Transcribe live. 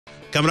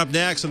Coming up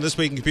next on This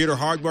Week in Computer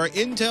Hardware,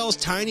 Intel's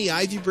tiny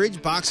Ivybridge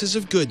boxes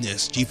of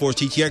goodness,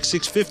 GeForce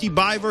GTX650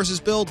 buy versus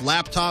build,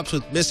 laptops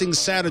with missing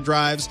SATA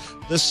drives,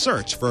 the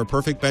search for a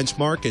perfect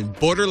benchmark, and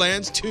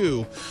Boarderlands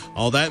 2.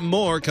 All that and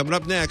more coming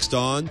up next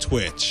on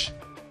Twitch.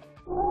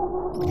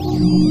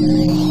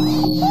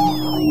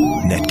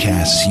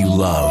 Netcasts you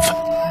love.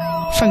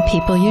 From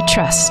people you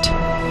trust.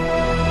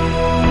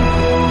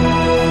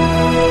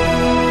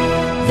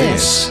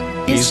 This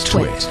is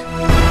TWiT.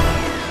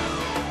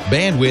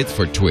 Bandwidth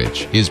for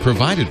Twitch is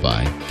provided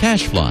by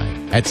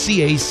Cachefly at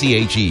cachefly.com.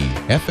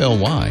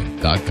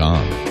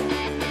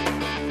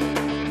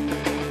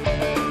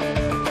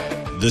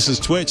 This is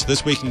Twitch,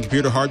 This Week in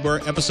Computer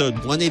Hardware, episode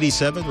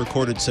 187,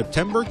 recorded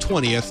September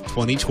 20th,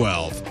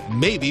 2012.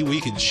 Maybe we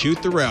can shoot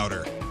the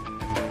router.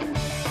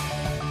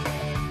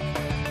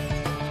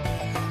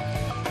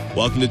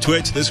 Welcome to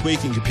Twitch, This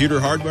Week in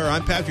Computer Hardware.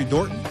 I'm Patrick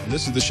Norton, and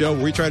this is the show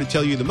where we try to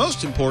tell you the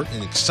most important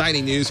and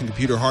exciting news in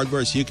computer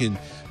hardware so you can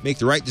make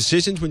the right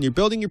decisions when you're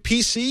building your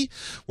PC,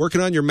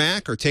 working on your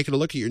Mac, or taking a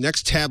look at your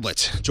next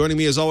tablet. Joining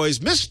me as always,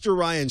 Mr.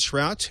 Ryan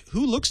Shrout,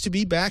 who looks to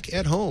be back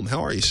at home.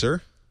 How are you,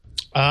 sir?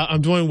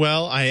 I'm doing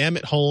well. I am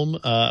at home.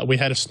 We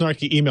had a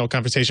snarky email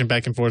conversation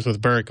back and forth with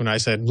Burke when I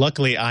said,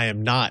 luckily I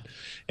am not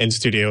in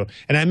studio.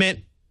 And I meant,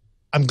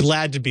 I'm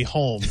glad to be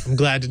home. I'm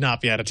glad to not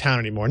be out of town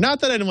anymore. Not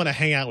that I didn't want to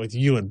hang out with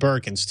you and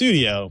Burke in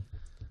studio,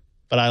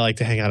 but I like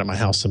to hang out at my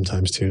house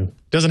sometimes too.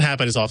 Doesn't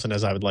happen as often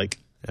as I would like.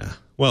 Yeah.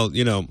 Well,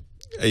 you know,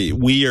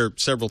 we are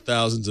several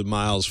thousands of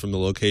miles from the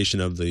location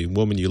of the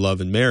woman you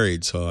love and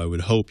married, so I would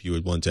hope you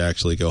would want to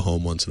actually go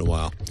home once in a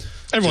while.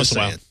 Every once in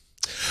a while.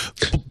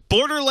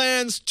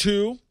 Borderlands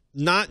 2,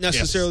 not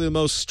necessarily the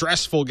most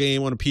stressful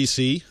game on a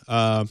PC.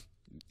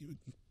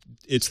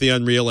 It's the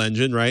Unreal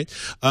Engine, right?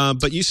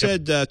 But you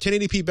said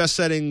 1080p best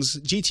settings,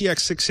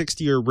 GTX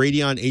 660 or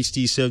Radeon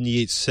HD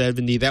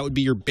 7870. That would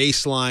be your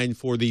baseline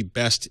for the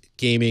best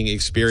gaming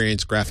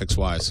experience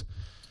graphics-wise.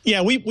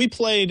 Yeah, we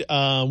played.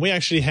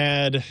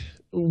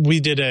 We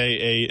did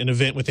an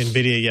event with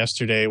NVIDIA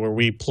yesterday where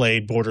we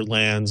played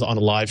Borderlands on a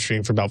live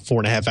stream for about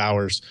 4.5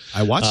 hours.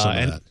 I watched some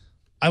of that.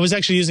 I was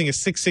actually using a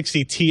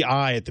 660 Ti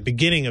at the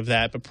beginning of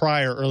that, but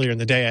earlier in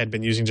the day, I had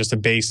been using just a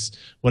base,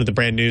 one of the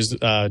brand new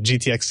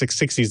GTX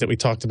 660s that we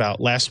talked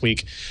about last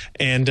week.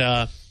 And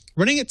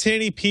running at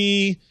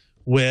 1080p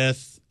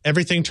with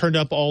everything turned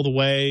up all the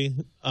way,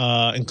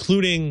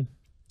 including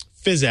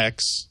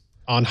PhysX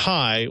on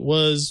high,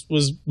 was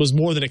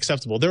more than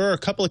acceptable. There are a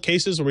couple of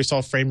cases where we saw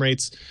frame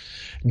rates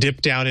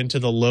dip down into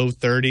the low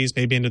 30s,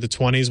 maybe into the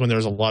 20s when there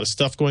was a lot of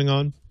stuff going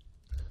on.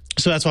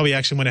 So that's why we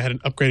actually went ahead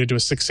and upgraded to a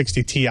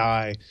 660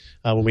 Ti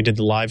when we did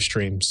the live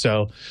stream.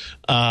 So,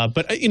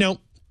 but you know,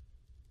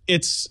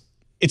 it's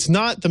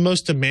not the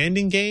most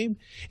demanding game.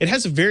 It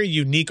has a very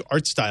unique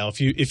art style.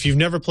 If you've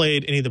never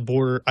played any of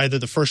the either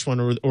the first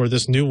one or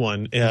this new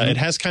one, it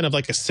has kind of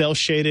like a cel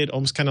shaded,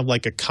 almost kind of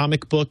like a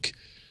comic book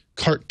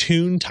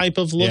cartoon type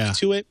of look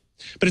to it.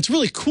 But it's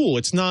really cool.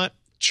 It's not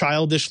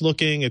childish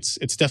looking. It's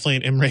definitely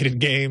an M-rated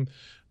game,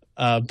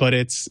 but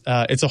it's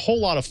a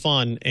whole lot of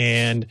fun.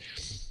 And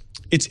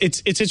it's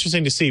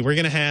interesting to see. We're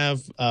going to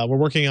have we're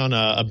working on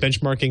a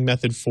benchmarking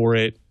method for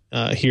it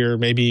here.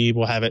 Maybe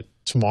we'll have it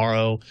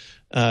tomorrow,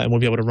 and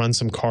we'll be able to run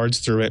some cards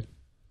through it.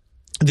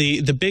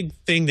 The big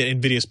thing that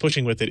NVIDIA is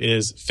pushing with it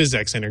is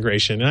PhysX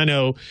integration, and I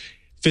know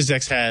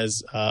PhysX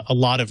has a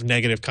lot of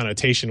negative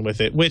connotation with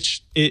it,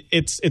 which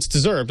it's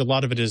deserved. A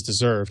lot of it is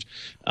deserved.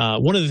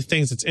 One of the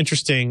things that's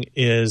interesting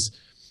is,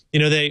 you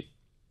know,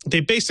 they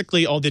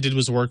basically, all they did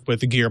was work with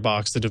the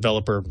Gearbox, the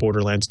developer of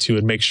Borderlands 2,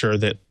 and make sure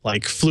that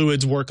like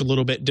fluids work a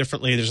little bit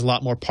differently. There's a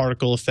lot more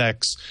particle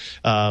effects.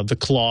 The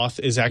cloth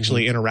is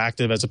actually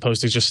interactive as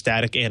opposed to just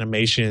static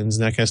animations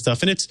and that kind of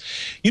stuff. And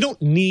you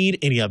don't need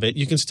any of it.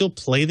 You can still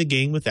play the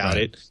game without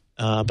it,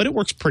 but it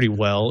works pretty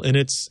well, and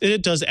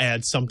it does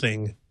add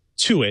something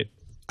to it.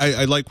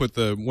 I like what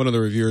one of the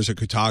reviewers at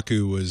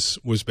Kotaku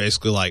was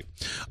basically like,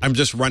 I'm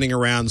just running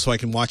around so I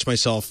can watch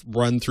myself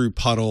run through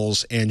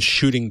puddles and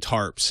shooting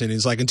tarps. And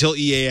he's like, until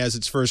EA has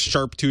its first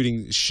tarp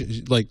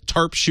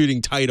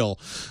shooting title,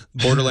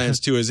 Borderlands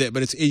 2 is it.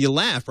 But you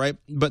laugh, right?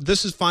 But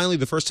this is finally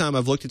the first time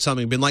I've looked at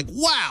something and been like,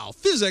 wow,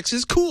 PhysX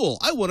is cool.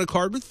 I want a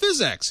card with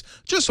PhysX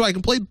just so I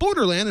can play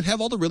Borderland and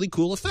have all the really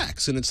cool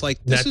effects. And it's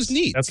like, this is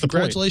neat. That's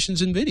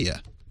Congratulations, NVIDIA.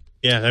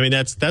 Yeah, I mean,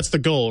 that's the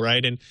goal,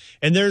 right? And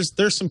there's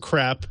some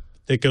crap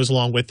that goes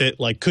along with it.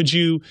 Like, could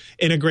you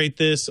integrate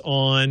this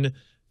on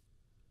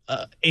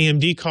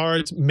AMD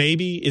cards?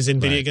 Maybe. Is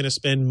NVIDIA going to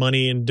spend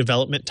money and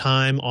development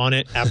time on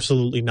it?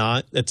 Absolutely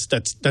not.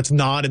 That's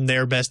not in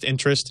their best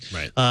interest.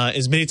 Right.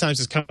 As many times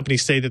as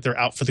companies say that they're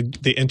out for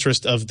the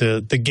interest of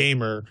the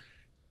gamer,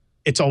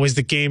 it's always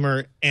the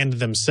gamer and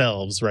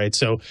themselves, right?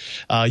 So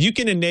you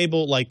can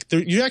enable,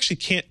 you actually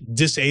can't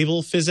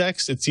disable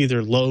PhysX. It's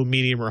either low,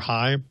 medium, or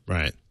high.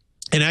 Right.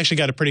 And I actually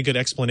got a pretty good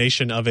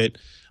explanation of it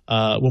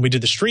when we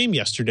did the stream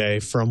yesterday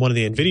from one of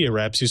the NVIDIA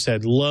reps who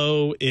said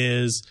low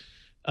is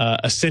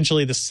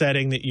essentially the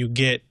setting that you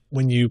get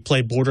when you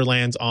play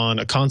Borderlands on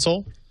a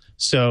console.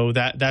 So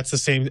that's the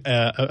same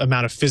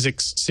amount of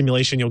physics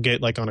simulation you'll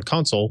get like on a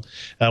console.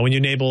 When you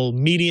enable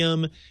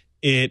medium,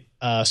 it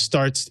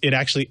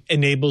actually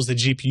enables the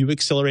GPU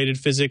accelerated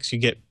physics. You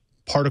get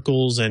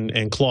particles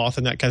and cloth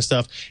and that kind of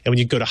stuff. And when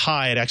you go to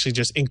high, it actually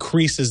just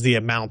increases the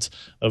amount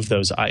of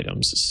those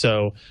items.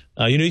 So,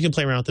 you can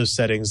play around with those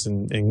settings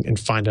and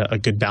find a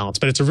good balance.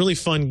 But it's a really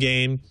fun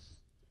game.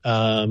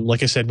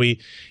 Like I said,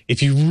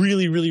 if you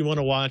really, really want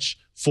to watch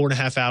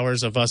 4.5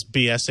 hours of us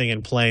BSing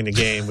and playing the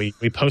game, we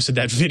posted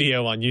that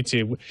video on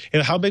YouTube.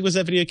 How big was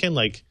that video, Ken?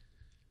 Like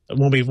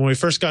when we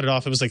first got it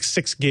off, it was like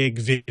 6 gig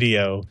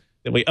video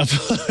that we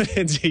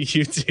uploaded to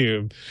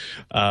YouTube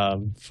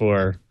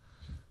for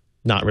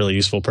not really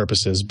useful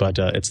purposes, but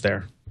it's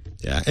there.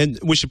 Yeah, and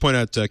we should point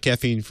out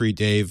Caffeine-Free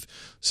Dave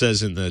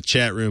says in the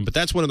chat room, but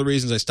that's one of the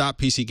reasons I stopped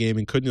PC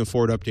gaming, couldn't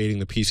afford updating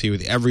the PC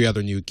with every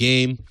other new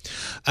game.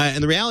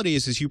 And the reality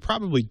is you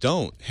probably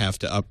don't have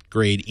to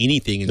upgrade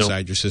anything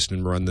inside your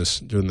system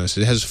to doing this.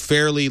 It has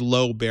fairly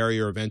low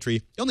barrier of entry.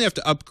 You only have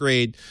to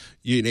upgrade.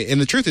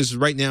 And the truth is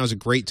right now is a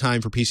great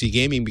time for PC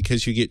gaming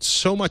because you get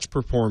so much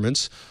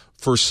performance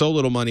for so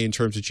little money in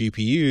terms of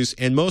GPUs,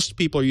 and most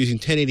people are using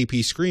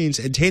 1080p screens,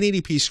 and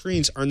 1080p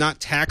screens are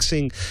not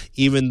taxing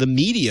even the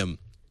medium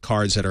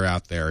cards that are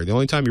out there. The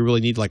only time you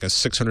really need like a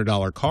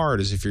 $600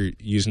 card is if you're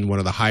using one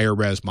of the higher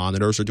res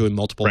monitors or doing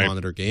multiple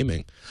monitor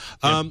gaming.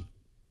 Yeah.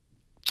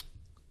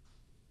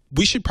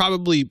 We should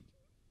probably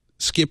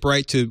skip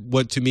right to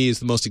what to me is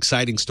the most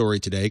exciting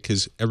story today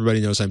because everybody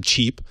knows I'm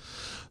cheap.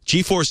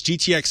 GeForce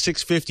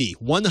GTX650,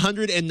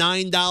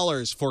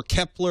 $109 for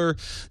Kepler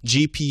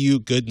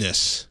GPU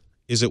goodness.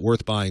 Is it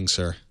worth buying,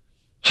 sir?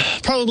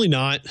 Probably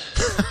not.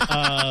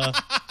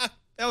 That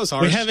was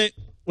hard. We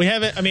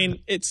haven't. I mean,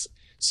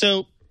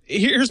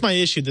 here's my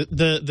issue.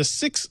 The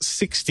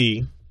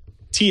 660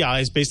 Ti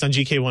is based on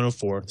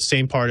GK104, the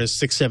same part as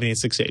 670 and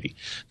 680.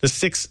 The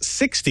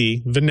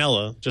 660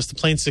 vanilla, just the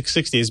plain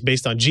 660, is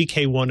based on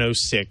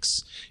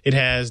GK106. It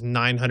has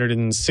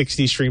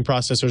 960 stream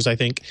processors, I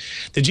think.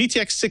 The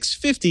GTX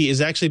 650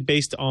 is actually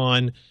based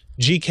on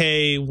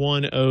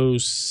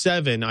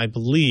GK107, I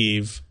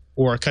believe,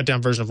 or a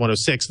cut-down version of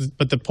 106.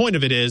 But the point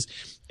of it is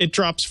it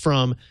drops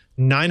from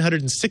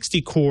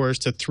 960 cores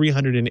to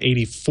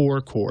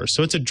 384 cores.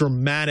 So it's a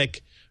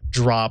dramatic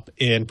drop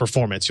in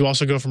performance. You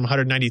also go from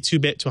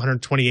 192-bit to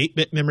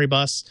 128-bit memory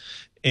bus,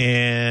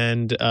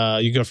 and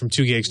you go from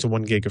 2 gigs to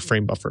 1 gig of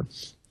frame buffer.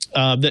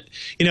 Look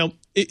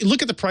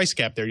at the price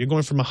gap there. You're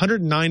going from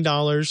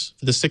 $109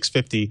 for the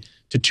 650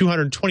 to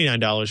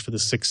 $229 for the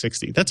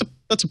 660.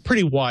 That's a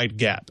pretty wide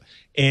gap,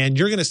 and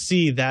you're going to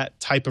see that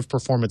type of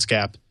performance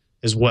gap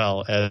as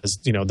well as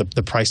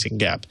the pricing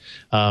gap.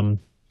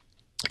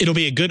 It'll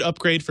be a good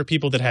upgrade for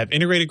people that have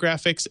integrated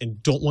graphics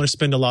and don't want to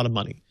spend a lot of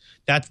money.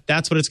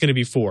 That's what it's going to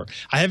be for.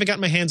 I haven't got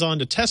my hands on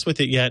to test with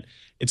it yet.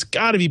 It's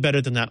got to be better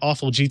than that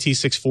awful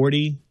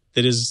GT640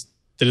 that is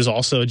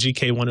also a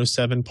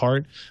GK107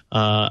 part.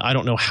 I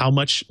don't know how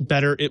much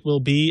better it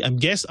will be. I'm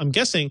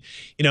guessing,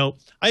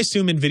 I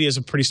assume NVIDIA is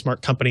a pretty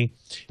smart company,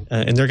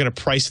 and they're going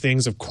to price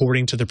things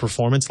according to the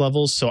performance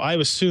levels. So I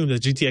assume the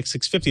GTX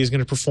 650 is going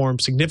to perform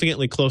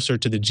significantly closer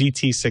to the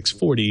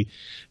GT640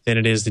 than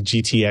it is the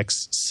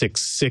GTX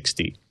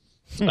 660.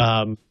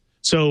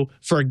 So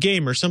for a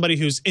gamer, somebody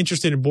who's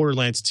interested in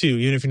Borderlands 2,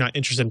 even if you're not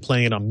interested in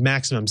playing it on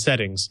maximum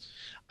settings,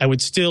 I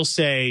would still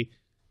say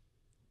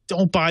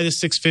don't buy the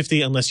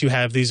 650 unless you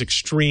have these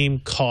extreme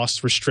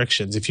cost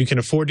restrictions. If you can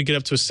afford to get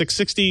up to a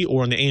 660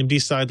 or on the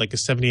AMD side, like a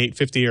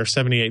 7850 or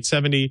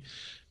 7870,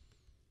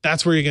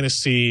 that's where you're going to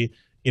see,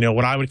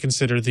 what I would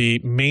consider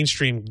the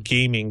mainstream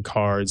gaming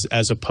cards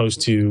as opposed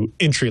to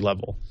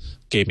entry-level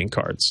gaming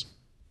cards.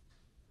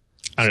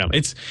 I don't know.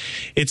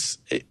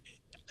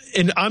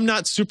 And I'm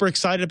not super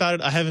excited about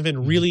it. I haven't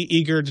been really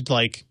eager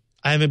to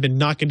I haven't been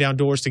knocking down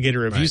doors to get a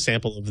review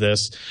sample of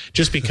this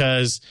just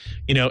because,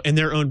 in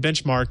their own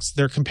benchmarks,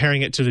 they're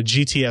comparing it to the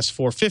GTS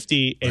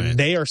 450 and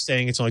they are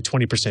saying it's only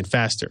 20%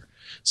 faster.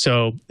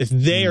 So if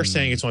they are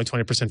saying it's only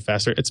 20%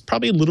 faster, it's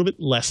probably a little bit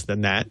less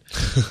than that.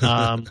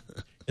 And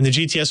the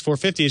GTS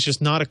 450 is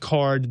just not a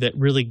card that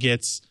really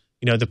gets,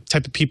 the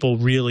type of people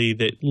really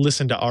that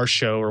listen to our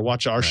show or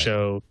watch our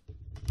show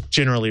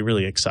generally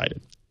really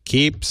excited.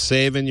 Keep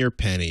saving your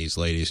pennies,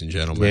 ladies and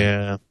gentlemen.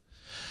 Yeah.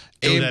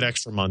 Go that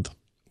extra month.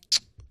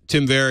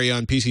 Tim Very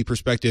on PC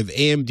Perspective,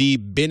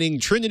 AMD binning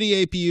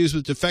Trinity APUs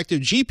with defective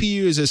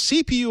GPUs as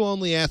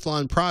CPU-only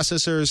Athlon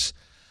processors.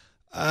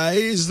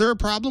 Is there a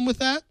problem with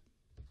that?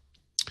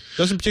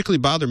 Doesn't particularly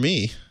bother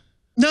me.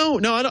 No,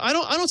 I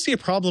don't see a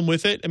problem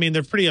with it. I mean,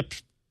 they're pretty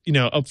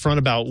upfront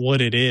about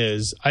what it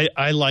is.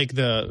 I like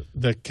the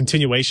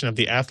continuation of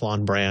the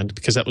Athlon brand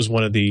because that was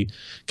one of the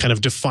kind of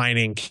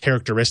defining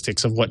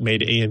characteristics of what made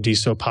AMD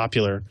so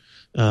popular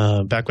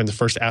back when the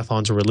first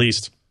Athlons were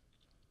released.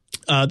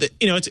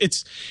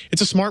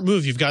 It's a smart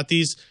move. You've got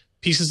these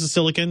pieces of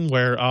silicon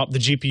where the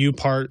GPU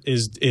part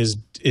is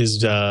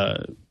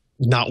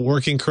not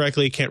working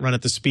correctly, can't run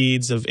at the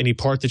speeds of any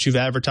part that you've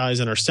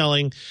advertised and are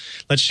selling.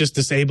 Let's just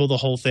disable the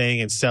whole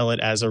thing and sell it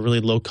as a really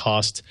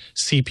low-cost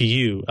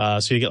CPU.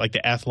 So you get like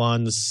the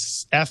Athlon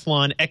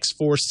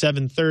X4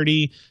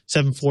 730,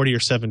 740, or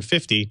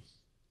 750,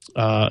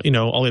 all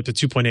the way up to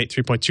 2.8,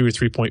 3.2,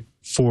 or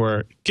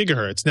 3.4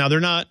 gigahertz. Now, they're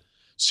not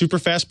super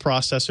fast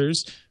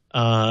processors,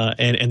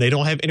 and they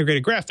don't have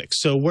integrated graphics.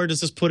 So where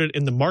does this put it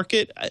in the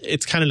market?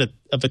 It's kind of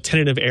a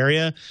tentative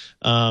area.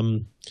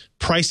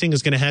 Pricing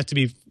is going to have to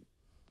be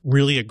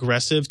really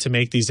aggressive to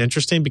make these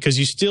interesting, because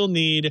you still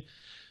need.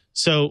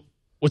 So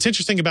what's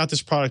interesting about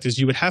this product is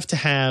you would have to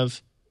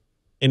have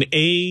an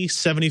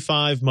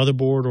A75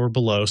 motherboard or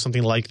below,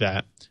 something like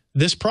that,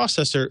 this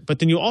processor, but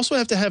then you also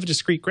have to have a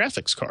discrete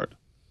graphics card,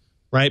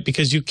 right?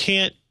 Because you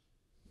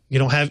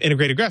don't have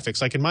integrated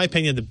graphics. Like, in my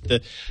opinion,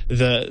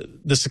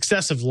 the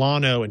success of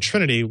Llano and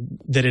Trinity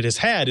that it has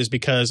had is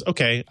because,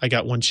 okay, I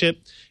got one chip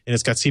and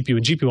it's got CPU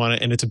and GPU on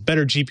it, and it's a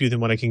better GPU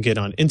than what I can get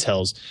on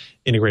Intel's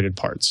integrated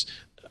parts.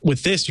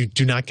 With this, you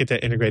do not get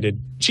that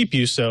integrated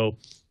GPU, so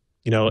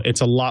it's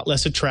a lot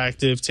less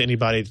attractive to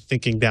anybody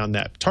thinking down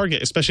that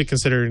target, especially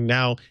considering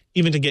now,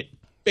 even to get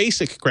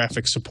basic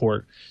graphics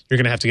support, you're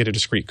going to have to get a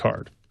discrete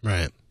card.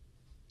 Right.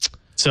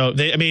 So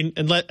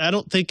I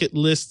don't think it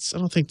lists. I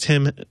don't think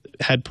Tim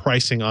had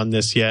pricing on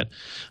this yet.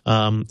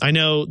 I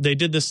know they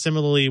did this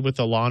similarly with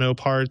the Llano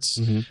parts,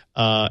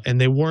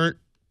 and they weren't,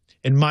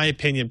 in my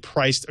opinion,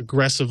 priced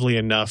aggressively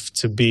enough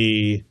to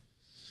be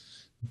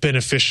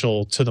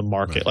beneficial to the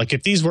market. Right. Like,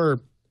 if these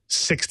were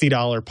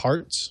 $60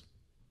 parts,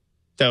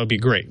 that would be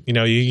great.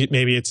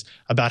 Maybe it's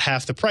about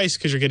half the price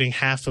because you're getting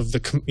half of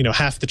the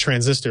half the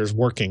transistors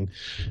working,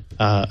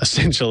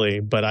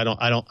 essentially. But I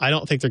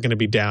don't think they're going to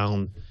be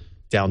down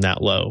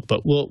that low.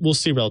 But we'll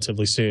see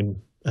relatively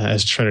soon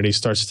as Trinity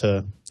starts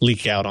to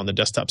leak out on the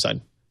desktop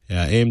side.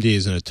 Yeah, AMD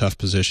is in a tough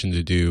position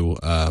to do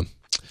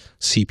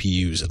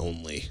CPUs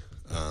only.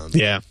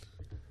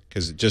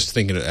 Because just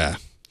thinking of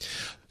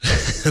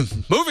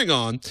moving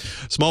on,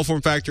 small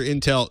form factor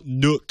Intel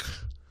NUC.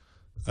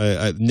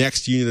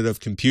 Next unit of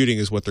computing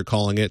is what they're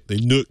calling it. The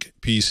NUC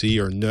PC,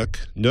 or NUC.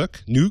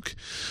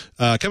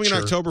 Coming in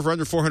October for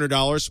under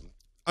 $400.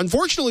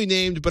 Unfortunately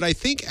named, but I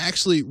think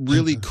actually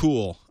really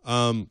cool.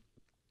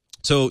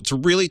 So it's a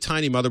really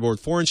tiny motherboard,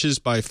 4 inches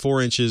by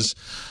 4 inches.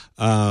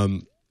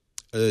 So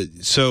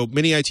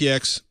mini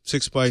ITX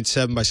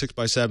 6x7 by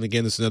 6x7.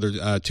 Again, this is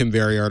another Tim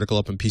Berry article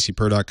up on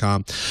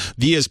PCPro.com.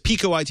 VIA's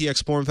Pico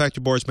ITX form factor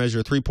boards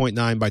measure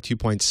 3.9 by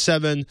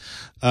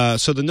 2.7.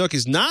 So the NUC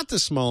is not the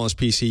smallest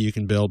PC you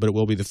can build, but it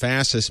will be the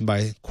fastest, and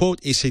by, quote,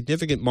 a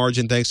significant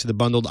margin thanks to the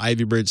bundled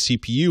Ivybridge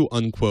CPU,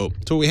 unquote.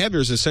 So what we have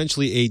here is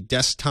essentially a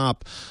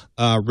desktop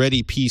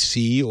ready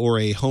PC, or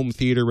a home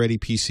theater ready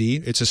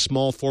PC. It's a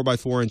small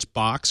 4x4 inch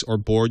box or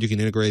board you can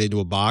integrate into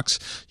a box.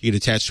 You can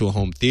attach to a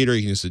home theater.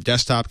 You can use a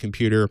desktop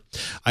computer.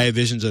 I have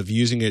visions of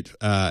using it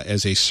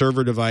as a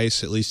server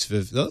device, at least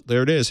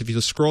there it is. If you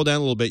just scroll down a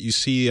little bit, you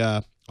see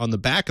on the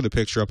back of the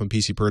picture up on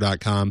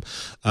PCPro.com,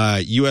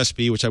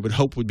 USB, which I would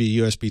hope would be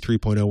USB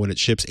 3.0 when it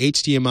ships,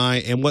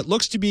 HDMI, and what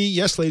looks to be,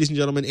 yes, ladies and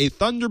gentlemen, a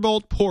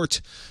Thunderbolt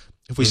port.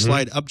 If we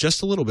slide up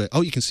just a little bit,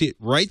 you can see it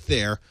right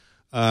there.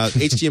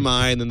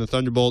 HDMI, and then the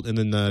Thunderbolt, and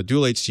then the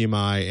dual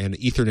HDMI and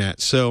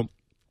Ethernet. So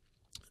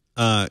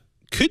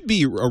could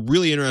be a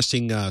really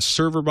interesting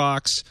server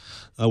box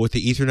with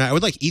the Ethernet. I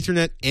would like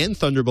Ethernet and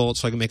Thunderbolt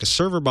so I can make a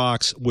server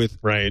box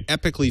with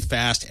epically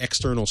fast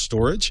external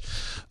storage.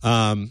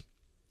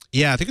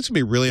 Yeah, I think it's going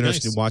to be really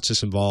interesting to watch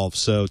this evolve.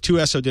 So 2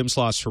 SODIMM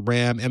slots for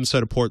RAM,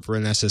 MSOTA port for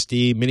an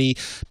SSD, mini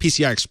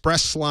PCI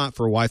Express slot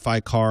for a Wi-Fi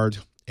card,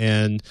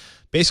 and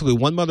basically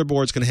one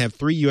motherboard is going to have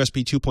 3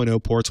 USB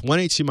 2.0 ports, 1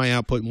 HDMI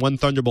output, and 1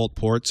 Thunderbolt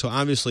port. So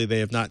obviously they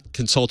have not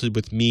consulted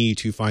with me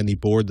to find the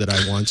board that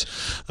I want.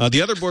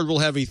 The other board will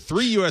have 3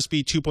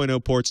 USB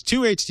 2.0 ports,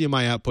 2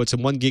 HDMI outputs,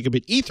 and 1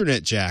 gigabit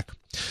Ethernet jack.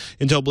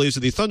 Intel believes that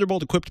the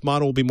Thunderbolt-equipped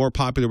model will be more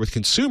popular with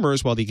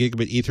consumers, while the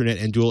gigabit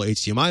Ethernet and dual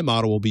HDMI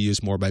model will be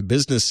used more by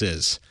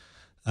businesses.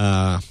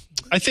 I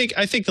think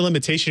the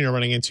limitation you're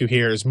running into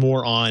here is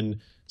more on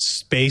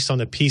space on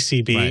the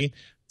PCB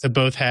to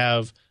both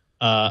have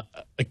a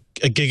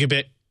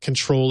gigabit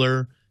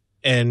controller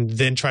and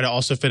then try to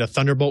also fit a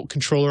Thunderbolt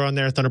controller on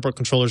there. Thunderbolt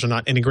controllers are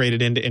not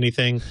integrated into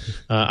anything.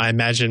 I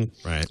imagine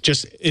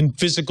just in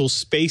physical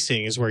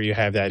spacing is where you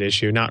have that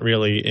issue, not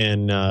really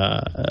in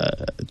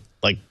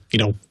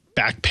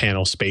back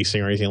panel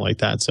spacing or anything like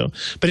that. So,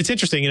 but it's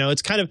interesting.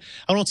 It's kind of,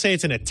 I won't say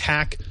it's an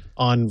attack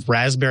on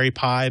Raspberry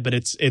Pi, but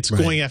it's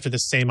going after the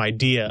same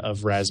idea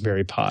of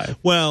Raspberry Pi.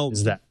 Well,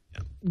 is that?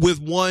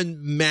 With one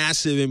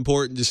massive,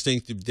 important,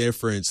 distinctive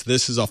difference,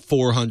 this is a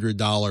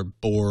 $400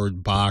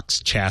 board,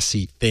 box,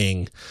 chassis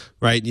thing,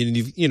 right?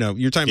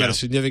 You're talking about a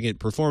significant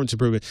performance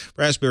improvement.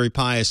 Raspberry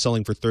Pi is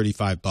selling for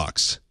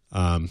 $35.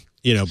 But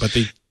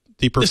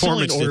the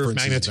performance order difference of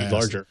magnitude is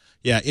larger.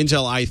 Yeah,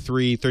 Intel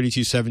i3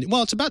 3270.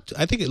 Well, it's about,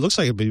 I think it looks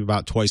like it'd be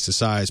about twice the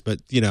size, but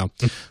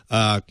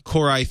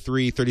Core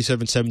i3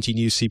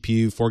 3717U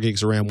CPU, 4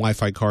 gigs of RAM,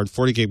 Wi-Fi card,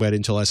 40 gigabyte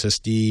Intel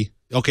SSD.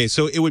 Okay,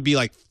 so it would be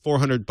like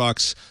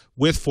 $400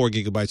 with 4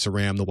 gigabytes of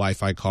RAM, the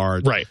Wi-Fi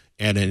card, right,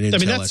 and an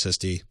Intel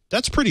SSD.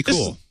 That's pretty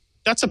cool.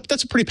 That's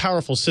a pretty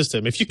powerful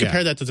system. If you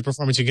compare that to the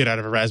performance you get out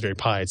of a Raspberry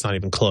Pi, it's not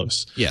even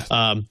close.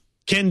 Yeah.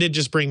 Ken did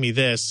just bring me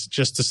this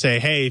just to say,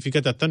 hey, if you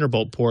get that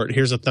Thunderbolt port,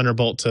 here's a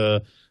Thunderbolt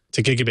to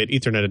gigabit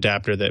Ethernet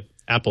adapter that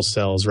Apple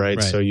sells, right?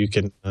 So you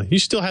can you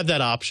still have that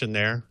option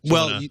there.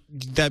 Well,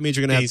 that means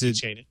you're going to have to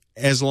chain it,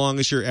 as long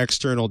as your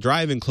external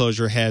drive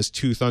enclosure has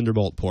 2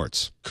 Thunderbolt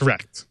ports.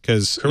 Correct.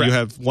 Because you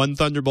have 1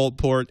 Thunderbolt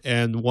port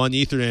and 1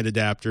 Ethernet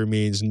adapter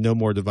means no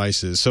more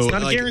devices. So it's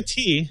not a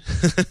guarantee.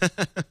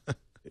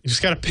 You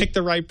just got to pick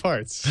the right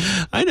parts.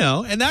 I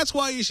know. And that's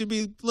why you should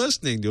be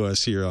listening to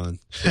us here on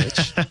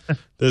Twitch.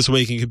 This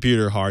Week in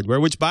Computer Hardware,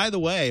 which, by the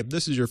way, if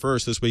this is your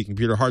first This Week in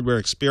Computer Hardware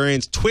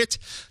experience,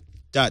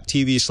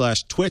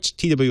 twit.tv/twitch,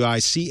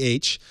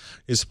 TWICH,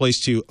 is the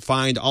place to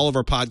find all of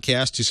our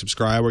podcasts, to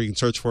subscribe, or you can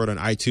search for it on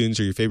iTunes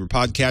or your favorite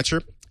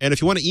podcatcher. And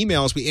if you want to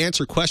email us, we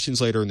answer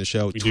questions later in the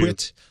show.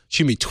 Twitch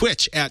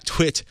at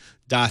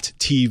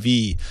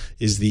twit.tv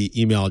is the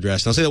email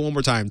address. And I'll say that one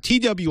more time.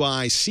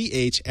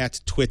 TWICH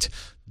at twit.tv.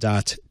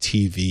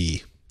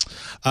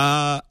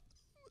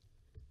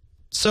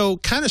 So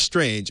kind of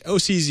strange.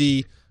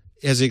 OCZ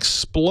has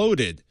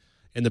exploded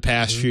in the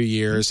past few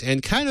years,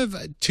 and kind of,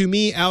 to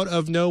me, out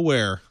of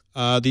nowhere,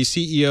 the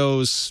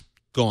CEO's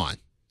gone.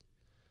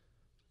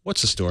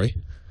 What's the story?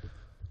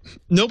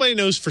 Nobody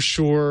knows for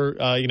sure.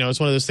 It's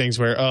one of those things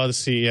where, the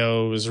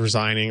CEO is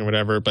resigning or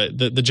whatever, but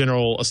the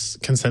general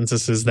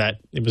consensus is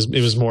that it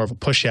was more of a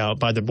push out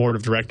by the board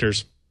of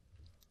directors.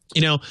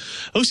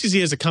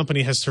 OCZ as a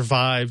company has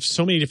survived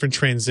so many different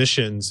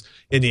transitions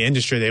in the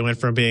industry. They went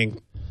from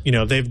being,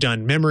 they've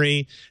done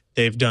memory,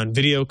 they've done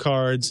video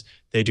cards,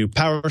 they do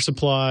power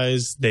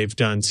supplies, they've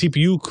done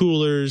CPU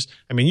coolers.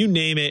 I mean, you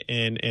name it,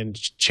 and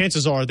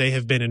chances are they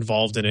have been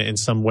involved in it in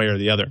some way or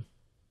the other.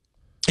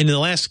 And in the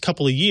last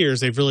couple of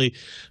years, they've really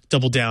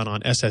doubled down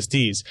on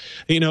SSDs.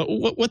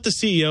 What the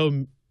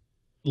CEO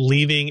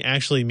leaving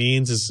actually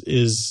means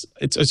is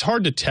it's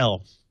hard to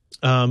tell.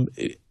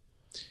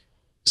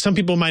 Some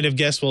people might have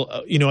guessed,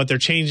 well, what they're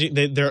changing.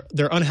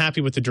 They're unhappy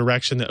with the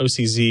direction that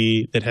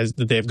OCZ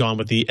that they've gone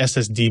with the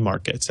SSD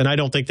markets, and I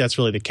don't think that's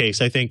really the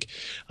case. I think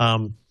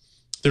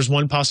there's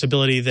one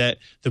possibility that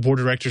the board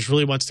of directors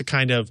really wants to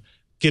kind of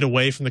get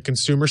away from the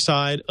consumer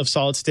side of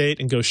solid state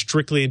and go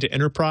strictly into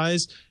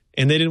enterprise,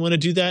 and they didn't want to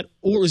do that,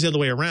 or it was the other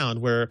way around,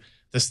 where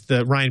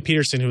the Ryan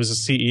Peterson, who was the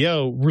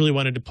CEO, really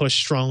wanted to push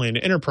strongly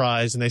into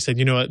enterprise, and they said,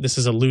 you know what, this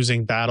is a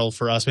losing battle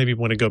for us. Maybe we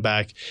want to go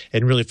back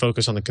and really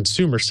focus on the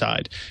consumer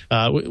side.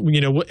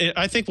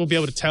 I think we'll be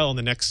able to tell in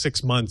the next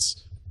 6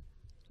 months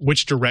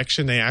which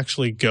direction they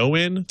actually go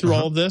in through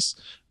all of this.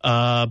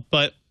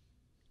 But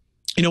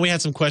we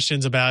had some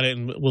questions about it,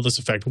 and will this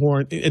affect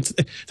warrant?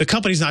 The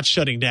company's not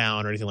shutting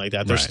down or anything like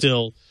that. They're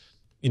still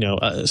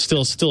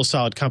still a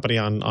solid company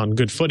on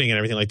good footing and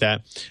everything like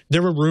that.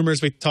 There were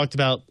rumors, we talked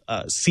about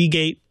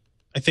Seagate.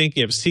 I think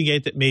you have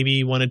Seagate that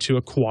maybe wanted to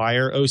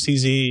acquire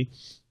OCZ.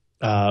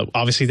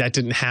 Obviously, that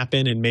didn't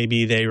happen, and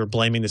maybe they were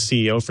blaming the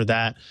CEO for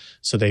that.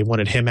 So they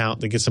wanted him out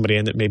to get somebody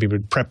in that maybe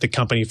would prep the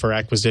company for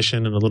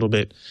acquisition in a little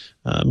bit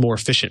more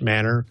efficient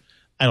manner.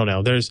 I don't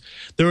know.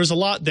 There was a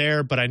lot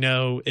there, but I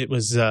know it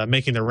was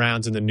making the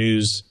rounds in the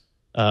news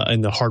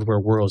in the hardware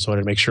world. So I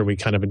wanted to make sure we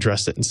kind of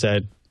addressed it and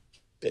said,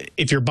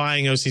 if you're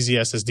buying OCZ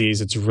SSDs,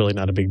 it's really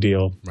not a big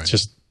deal. Right. It's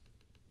just,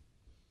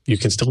 you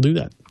can still do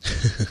that.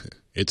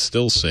 It's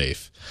still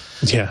safe.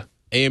 Yeah.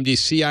 AMD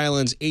Sea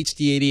Island's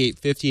HD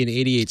 8850 and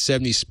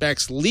 8870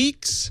 specs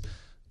leaks.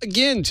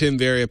 Again, Tim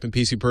Very up in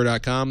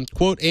PCPer.com.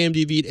 Quote,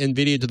 AMD beat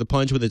NVIDIA to the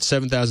punch with its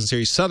 7000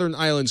 series Southern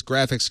Islands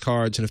graphics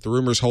cards, and if the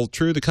rumors hold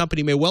true, the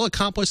company may well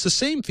accomplish the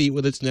same feat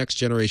with its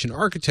next-generation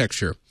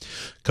architecture.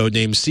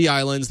 Codenamed Sea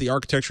Islands, the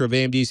architecture of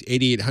AMD's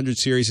 8800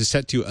 series is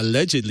set to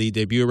allegedly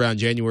debut around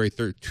January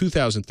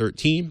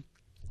 2013.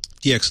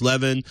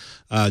 DX11,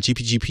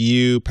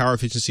 GPU, power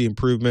efficiency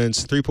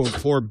improvements,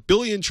 3.4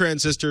 billion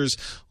transistors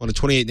on a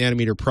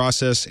 28-nanometer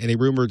process, and a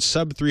rumored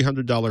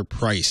sub-$300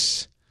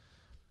 price.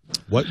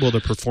 What will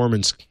the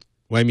performance?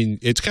 Well, I mean,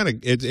 it's kind of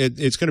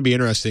it's going to be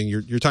interesting.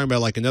 You're talking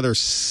about like another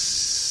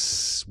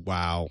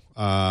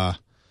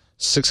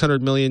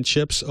 600 million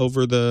chips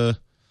over the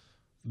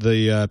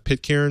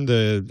Pitcairn,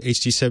 the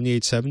HD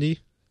 7870.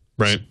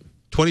 Right.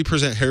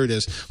 20%. Here it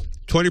is.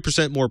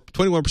 20% more,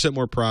 21%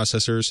 more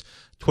processors,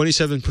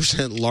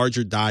 27%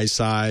 larger die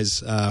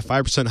size,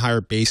 5% higher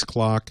base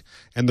clock,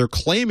 and they're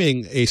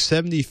claiming a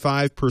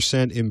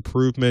 75%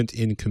 improvement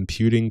in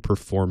computing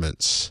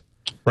performance.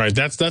 Right,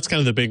 that's kind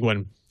of the big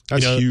one.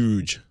 That's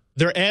huge.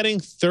 They're adding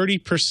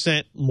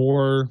 30%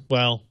 more.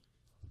 Well,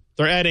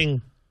 they're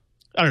adding,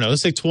 I don't know,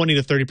 let's say 20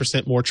 to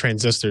 30% more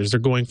transistors. They're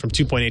going from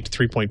 2.8 to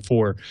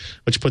 3.4,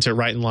 which puts it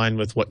right in line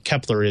with what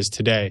Kepler is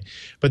today.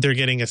 But they're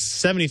getting a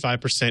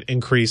 75%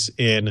 increase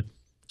in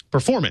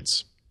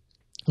performance.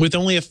 with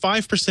only a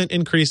 5%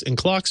 increase in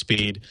clock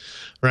speed,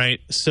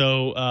 right?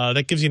 So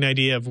that gives you an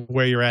idea of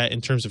where you're at in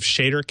terms of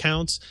shader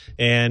counts.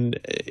 And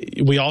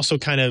we also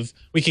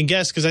we can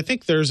guess, because I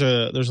think there's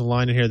a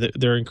line in here that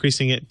they're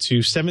increasing it to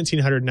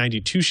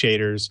 1,792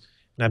 shaders.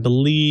 And I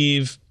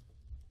believe,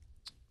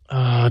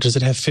 does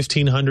it have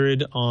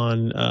 1,500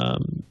 on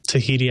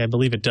Tahiti? I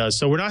believe it does.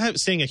 So we're not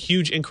seeing a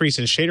huge increase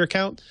in shader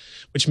count,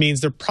 which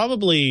means they're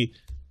probably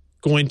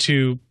going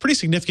to pretty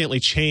significantly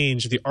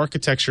change the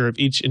architecture of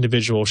each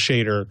individual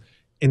shader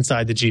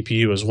inside the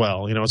GPU as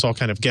well. You know, it's all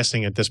kind of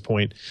guessing at this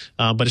point.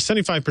 But a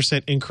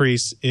 75%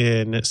 increase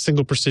in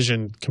single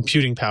precision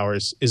computing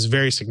powers is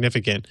very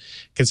significant,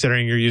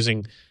 considering you're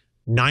using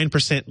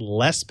 9%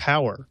 less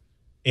power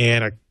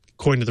and,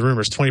 according to the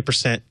rumors,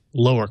 20%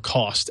 lower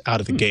cost out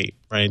of the gate,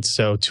 right?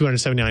 So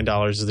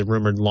 $279 is the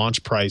rumored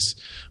launch price,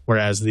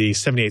 whereas the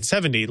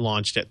 7870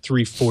 launched at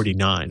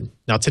 $349.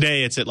 Now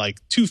today it's at like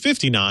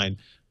 $259,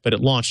 but it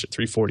launched at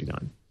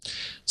 $349.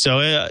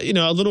 So, you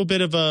know, a little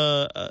bit of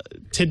a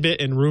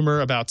tidbit and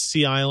rumor about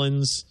Sea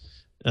Islands,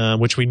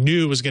 which we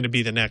knew was going to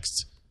be the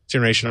next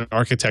generation of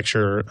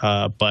architecture.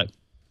 But,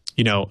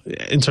 you know,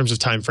 in terms of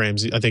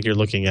timeframes, I think you're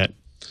looking at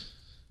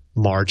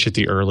March at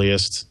the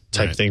earliest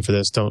type thing for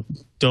this.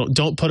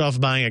 Don't put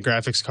off buying a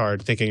graphics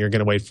card thinking you're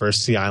going to wait for a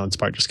Sea Islands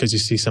part just because you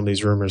see some of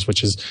these rumors,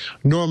 which is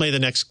normally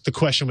the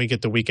question we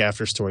get the week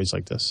after stories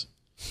like this.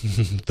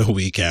 The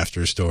week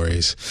after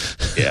stories.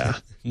 Yeah.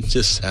 It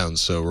just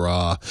sounds so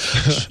raw.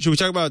 Should we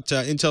talk about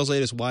Intel's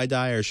latest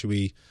Y-Die, or should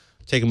we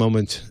take a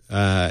moment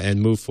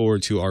and move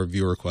forward to our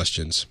viewer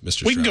questions,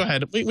 Mr. We can go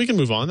ahead. We can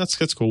move on.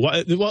 That's cool.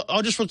 Well,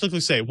 I'll just real quickly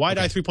say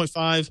Y-Die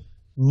 3.5,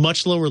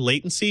 much lower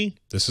latency.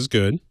 This is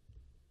good.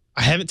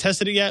 I haven't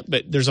tested it yet,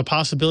 but there's a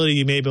possibility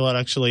you may be able to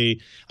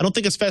actually, I don't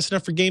think it's fast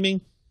enough for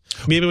gaming.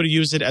 You may be able to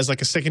use it as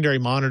like a secondary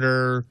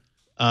monitor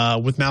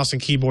with mouse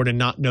and keyboard and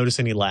not notice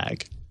any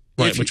lag.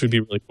 Right, which would be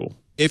really cool.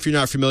 If you're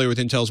not familiar with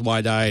Intel's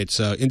Y-Die, it's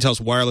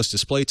Intel's wireless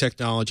display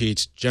technology.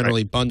 It's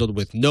generally bundled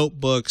with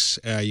notebooks.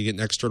 You get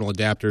an external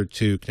adapter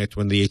to connect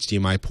one of the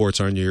HDMI ports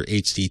on your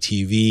HD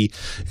TV,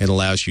 and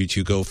allows you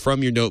to go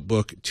from your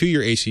notebook to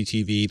your AC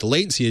TV. The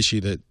latency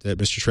issue that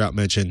Mr. Shrout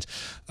mentioned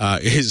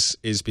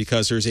is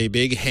because there's a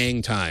big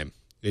hang time.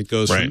 It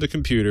goes from the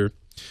computer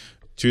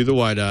to the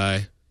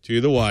Y-Die,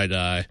 to the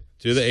Y-Die,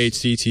 to the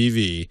HD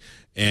TV,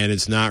 and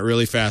it's not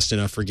really fast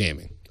enough for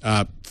gaming.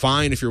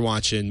 Fine if you're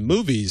watching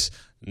movies,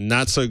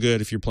 not so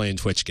good if you're playing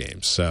Twitch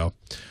games. So,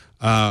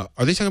 are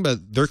they talking about?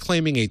 They're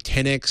claiming a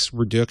 10x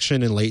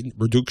reduction in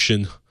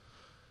reduction.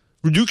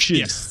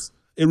 Yes,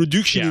 a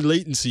reduction in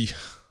latency.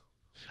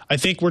 I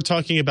think we're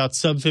talking about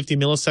sub 50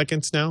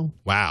 milliseconds now.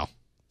 Wow,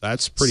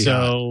 that's pretty.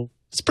 So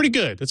it's pretty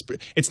good.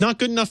 It's not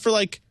good enough for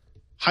like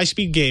high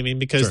speed gaming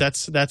because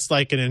that's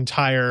like an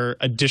entire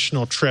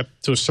additional trip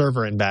to a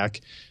server and back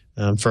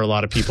for a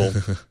lot of people.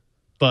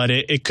 But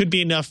it could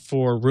be enough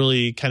for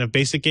really kind of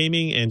basic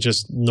gaming and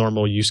just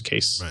normal use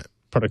case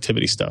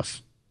productivity stuff.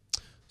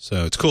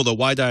 So it's cool. The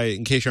Y-Die,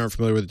 in case you aren't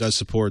familiar with it, does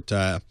support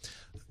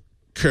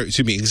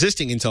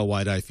existing Intel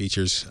Y-Die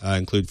features,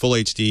 include Full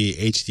HD,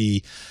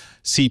 HD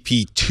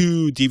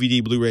CP2,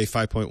 DVD, Blu-ray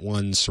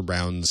 5.1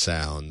 surround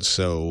sound.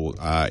 So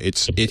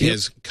it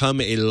has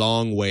come a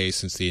long way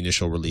since the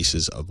initial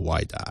releases of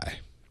Y-Die.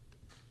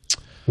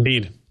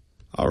 Indeed.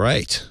 All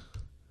right.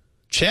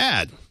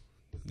 Chad.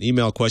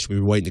 Email question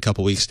we've been waiting a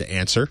couple weeks to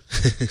answer.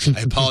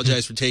 I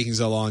apologize for taking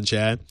so long,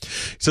 Chad.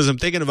 It says, I'm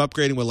thinking of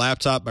upgrading my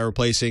laptop by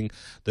replacing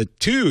the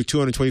two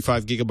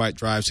 225 gigabyte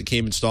drives that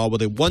came installed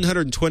with a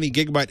 120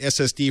 gigabyte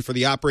SSD for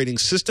the operating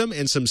system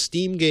and some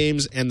Steam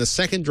games, and the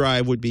second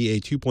drive would be a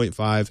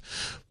 2.5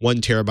 1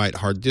 terabyte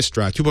hard disk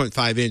drive,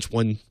 2.5 inch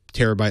 1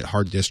 terabyte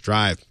hard disk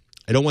drive.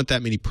 I don't want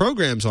that many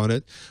programs on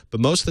it, but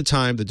most of the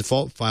time the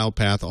default file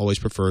path always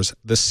prefers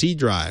the C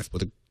drive.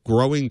 With a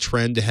growing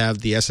trend to have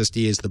the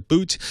SSD as the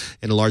boot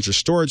and a larger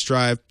storage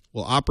drive,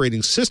 will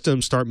operating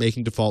systems start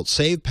making default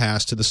save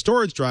paths to the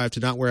storage drive to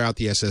not wear out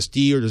the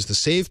SSD, or does the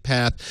save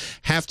path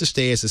have to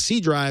stay as a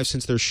C drive,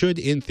 since there should,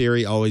 in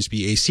theory, always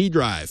be a C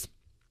drive?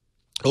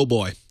 Oh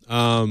boy.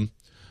 The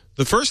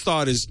first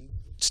thought is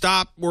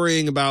stop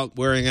worrying about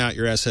wearing out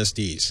your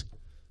SSDs.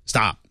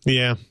 Stop.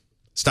 Yeah.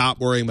 Stop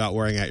worrying about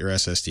wearing out your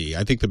SSD.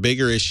 I think the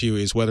bigger issue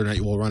is whether or not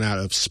you will run out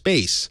of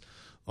space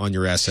on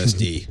your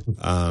SSD.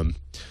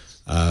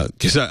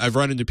 Because I've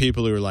run into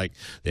people who are like,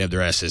 they have their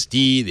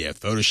SSD, they have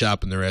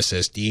Photoshop in their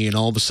SSD, and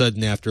all of a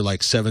sudden after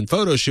like 7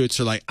 photo shoots,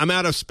 they're like, I'm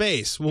out of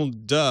space. Well,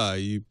 duh,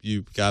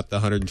 you've got the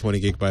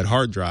 120 gigabyte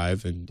hard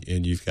drive, and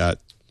you've got,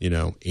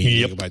 80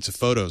 gigabytes of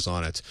photos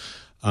on it.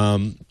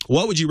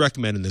 What would you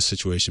recommend in this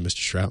situation, Mr.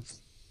 Shrout?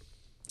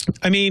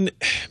 I mean,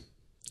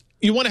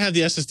 you want to have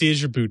the SSD as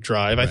your boot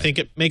drive. Right. I think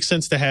it makes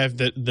sense to have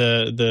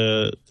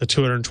the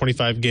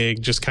 225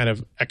 gig just kind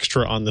of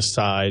extra on the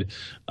side.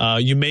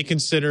 You may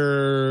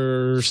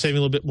consider saving a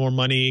little bit more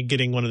money,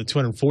 getting one of the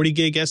 240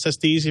 gig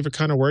SSDs if you're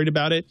kind of worried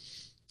about it.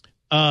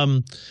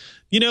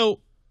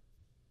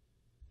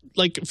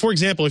 Like, for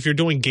example, if you're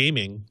doing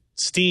gaming,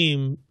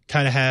 Steam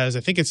kind of has,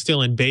 I think it's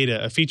still in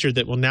beta, a feature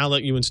that will now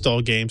let you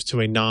install games to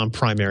a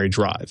non-primary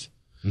drive.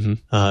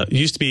 It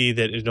used to be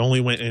that it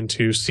only went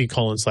into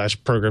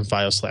C:/program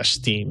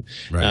file/Steam,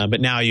 Right.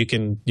 but now you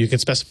can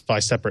specify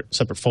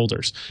separate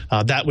folders.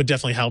 That would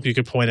definitely help. You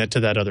could point it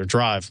to that other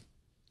drive.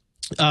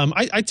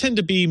 I tend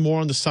to be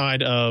more on the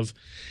side of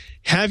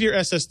have your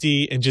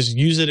SSD and just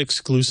use it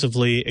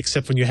exclusively,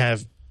 except when you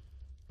have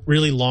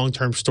really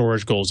long-term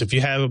storage goals. If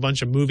you have a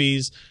bunch of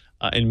movies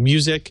and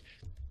music,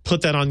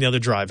 put that on the other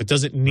drive. It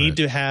doesn't need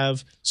to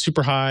have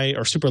super high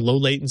or super low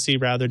latency,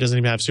 rather. It doesn't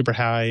even have super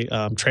high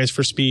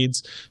transfer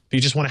speeds. But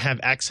you just want to have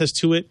access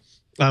to it.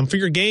 For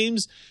your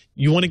games,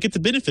 you want to get the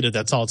benefit of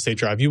that solid-state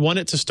drive. You want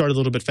it to start a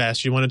little bit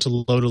faster. You want it to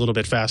load a little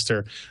bit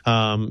faster.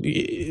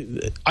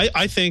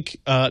 I think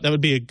that would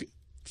be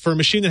for a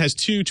machine that has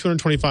two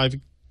 225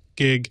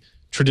 gig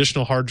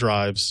traditional hard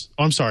drives.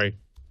 Oh, I'm sorry.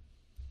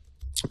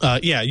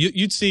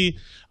 You'd see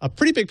a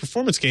pretty big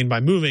performance gain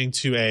by moving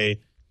to a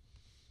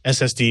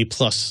SSD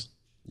plus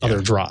other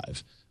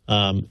drive.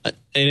 And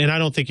I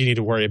don't think you need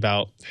to worry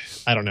about,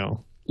 I don't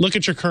know. Look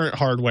at your current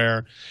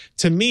hardware.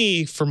 To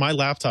me, for my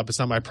laptop, it's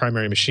not my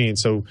primary machine.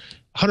 So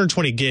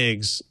 120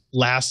 gigs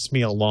lasts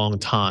me a long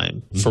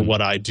time for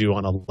what I do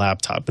on a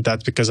laptop. But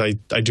that's because I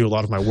do a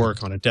lot of my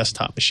work on a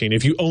desktop machine.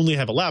 If you only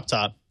have a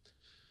laptop,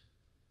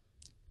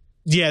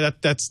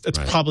 that's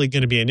probably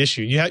going to be an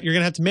issue. You're going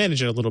to have to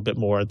manage it a little bit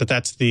more. But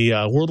that's the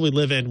world we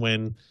live in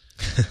when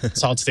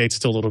solid state's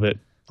still a little bit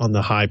on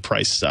the high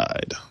price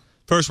side.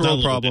 First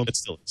world problem. It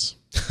still is.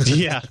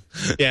 Yeah,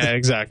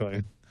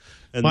 exactly.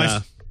 And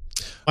my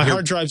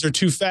hard drives are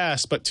too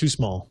fast, but too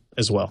small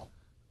as well.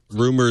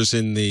 Rumors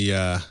in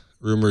the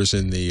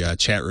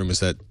chat room is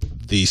that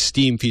the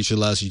Steam feature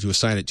allows you to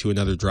assign it to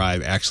another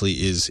drive. Actually,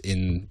 is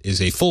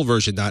a full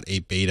version, not a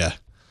beta.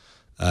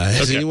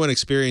 Has anyone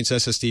experienced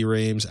SSD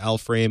RAMs?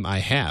 Alframe, I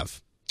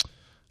have,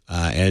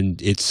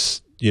 and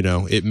it's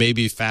it may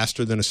be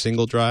faster than a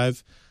single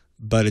drive,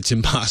 but it's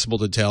impossible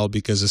to tell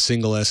because a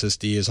single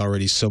SSD is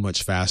already so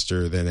much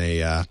faster than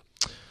a.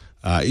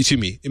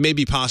 It may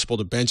be possible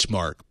to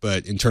benchmark,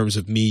 but in terms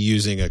of me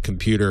using a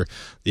computer,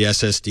 a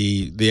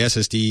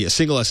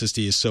single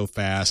SSD is so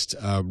fast.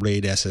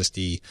 RAID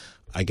SSD,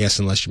 I guess,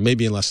 unless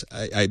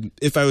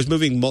if I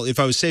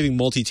was saving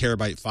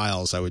multi-terabyte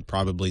files, I would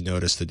probably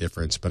notice the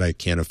difference, but I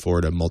can't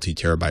afford a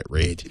multi-terabyte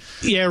RAID.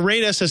 Yeah,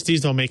 RAID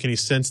SSDs don't make any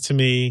sense to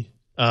me,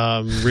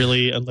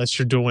 really, unless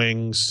you're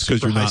doing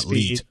super high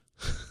speed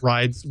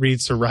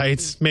reads to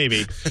writes.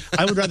 Maybe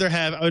I would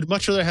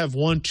much rather have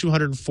one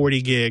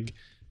 240 gig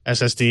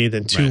SSD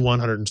than two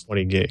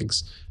 120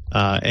 gigs.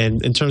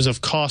 And in terms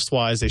of cost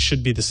wise, they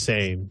should be the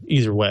same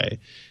either way.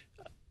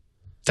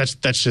 That's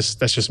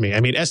just me. I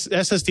mean,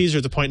 SSDs are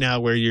at the point now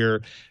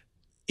where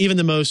even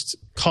the most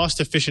cost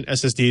efficient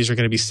SSDs are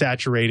going to be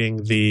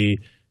saturating the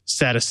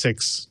SATA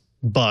 6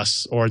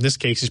 bus, or in this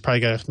case, he's probably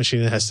got a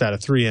machine that has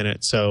SATA 3 in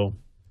it. So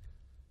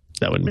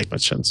that wouldn't make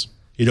much sense.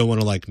 You don't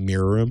want to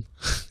mirror them.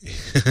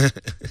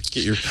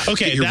 Get your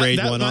RAID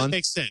one on. That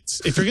makes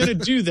sense. If you're going to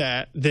do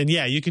that, then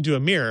yeah, you can do a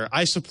mirror.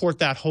 I support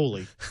that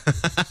wholly.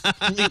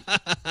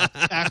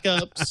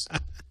 Backups,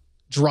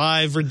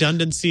 drive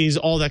redundancies,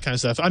 all that kind of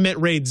stuff. I meant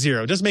RAID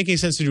 0. It doesn't make any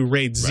sense to do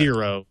RAID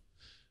 0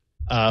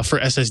 for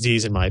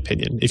SSDs, in my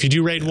opinion. If you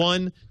do RAID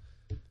 1,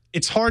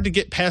 it's hard to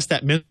get past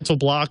that mental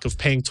block of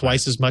paying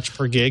twice as much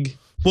per gig.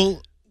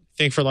 Well,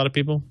 I think for a lot of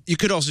people. You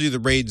could also do the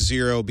RAID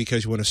 0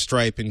 because you want to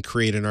stripe and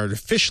create an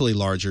artificially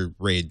larger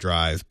RAID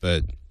drive.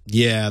 But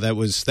yeah, that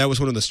was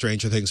one of the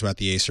stranger things about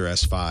the Acer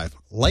S5.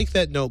 Like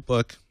that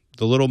notebook,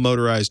 the little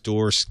motorized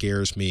door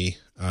scares me.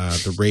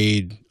 The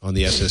RAID on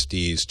the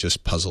SSDs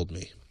just puzzled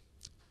me.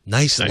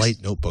 Nice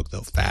light notebook,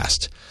 though,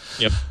 fast.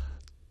 Yep.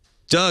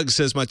 Doug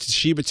says, my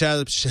Toshiba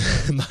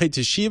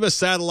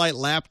satellite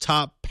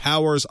laptop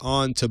powers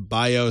on to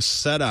BIOS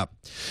setup.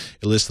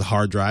 It lists the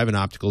hard drive and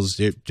optical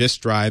disk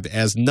drive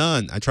as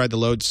none. I tried to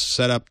load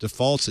setup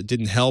defaults. It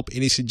didn't help.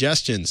 Any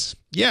suggestions?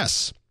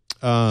 Yes.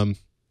 One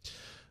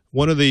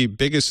of the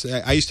biggest,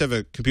 I used to have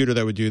a computer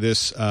that would do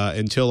this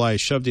until I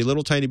shoved a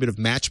little tiny bit of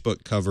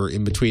matchbook cover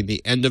in between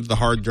the end of the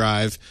hard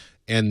drive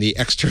and the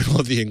external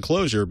of the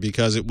enclosure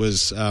because it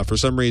was, for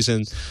some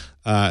reason,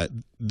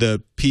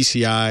 the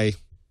PCI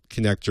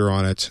connector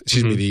on it.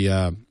 Excuse me,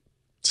 the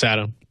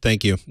SATA.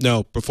 Thank you.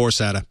 No, before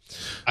SATA.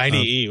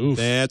 IDE. Oof.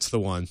 That's the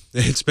one.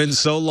 It's been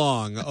so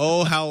long.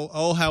 Oh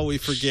how we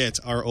forget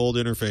our old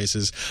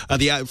interfaces.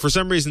 For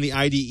some reason the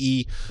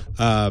IDE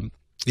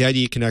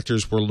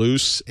connectors were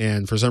loose,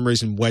 and for some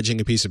reason wedging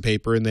a piece of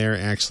paper in there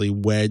actually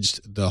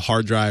wedged the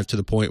hard drive to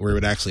the point where it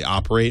would actually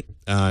operate.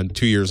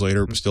 2 years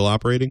later, it was still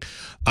operating.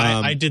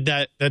 I did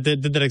that. I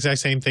did that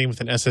exact same thing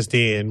with an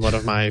SSD in one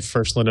of my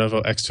first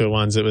Lenovo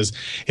X201s.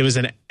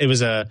 It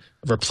was a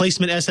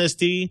replacement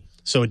SSD,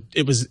 so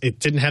it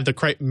didn't have the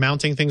correct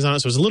mounting things on it,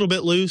 so it was a little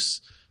bit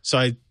loose. So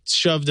I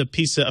shoved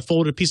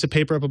folded a piece of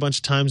paper up a bunch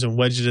of times and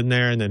wedged it in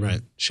there, and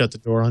then shut the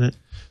door on it.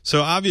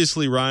 So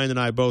obviously, Ryan and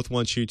I both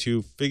want you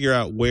to figure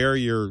out where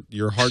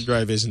your hard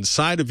drive is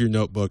inside of your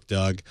notebook,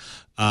 Doug,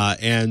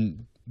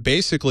 and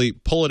basically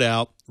pull it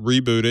out,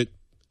 reboot it,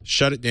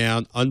 shut it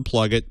down,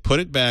 unplug it, put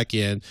it back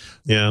in,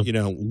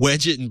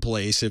 wedge it in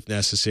place if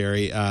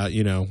necessary,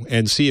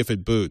 and see if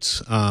it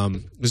boots.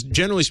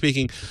 Generally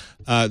speaking,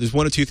 there's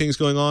one of two things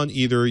going on.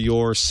 Either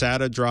your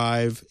SATA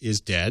drive is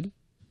dead.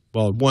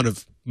 Well, one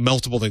of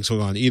multiple things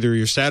going on. Either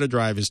your SATA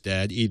drive is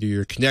dead, either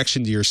your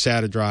connection to your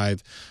SATA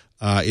drive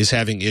is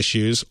having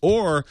issues,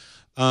 or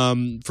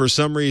for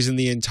some reason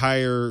the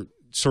entire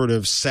sort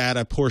of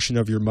SATA portion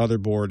of your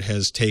motherboard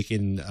has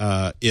taken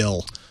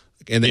ill.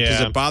 And because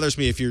it bothers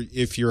me,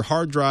 if your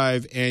hard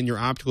drive and your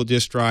optical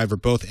disk drive are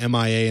both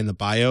MIA in the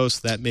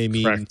BIOS, that may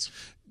mean, Correct.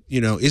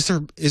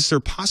 Is there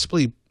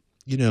possibly,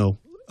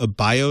 a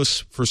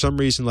BIOS for some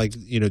reason,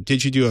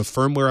 did you do a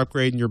firmware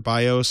upgrade in your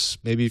BIOS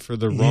maybe for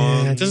the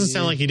wrong? Yeah, it doesn't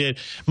sound like he did.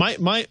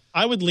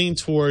 I would lean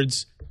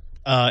towards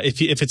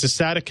if it's a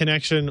SATA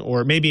connection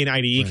or maybe an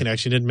IDE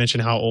connection. Didn't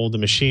mention how old the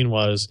machine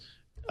was.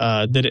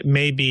 That it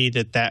may be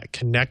that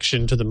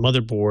connection to the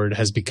motherboard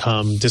has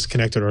become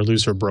disconnected or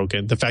loose or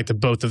broken. The fact that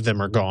both of them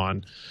are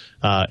gone.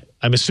 I'm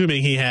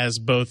assuming he has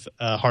both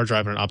a hard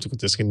drive and an optical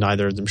disk, and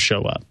neither of them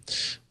show up.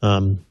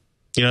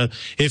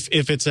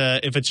 If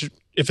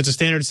it's a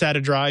standard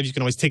SATA drive, you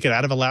can always take it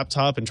out of a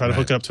laptop and try to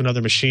hook it up to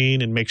another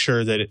machine and make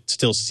sure that it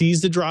still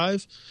sees the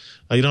drive.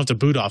 You don't have to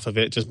boot off of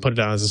it; just put it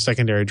down as a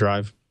secondary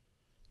drive,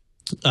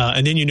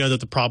 and then you know that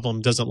the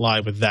problem doesn't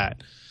lie with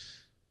that,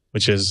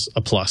 which is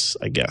a plus,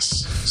 I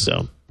guess.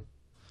 So,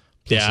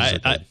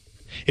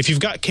 if you've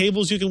got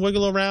cables you can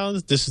wiggle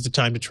around, this is the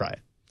time to try it.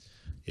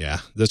 Yeah,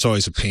 that's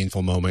always a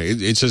painful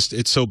moment.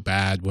 It's so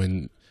bad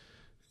when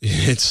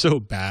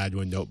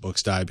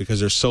notebooks die because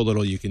there's so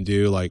little you can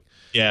do.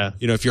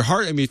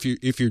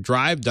 If your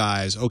drive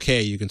dies,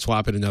 okay, you can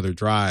swap in another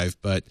drive.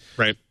 But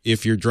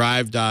if your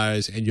drive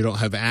dies and you don't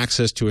have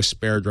access to a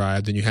spare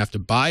drive, then you have to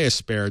buy a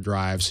spare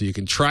drive so you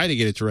can try to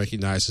get it to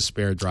recognize the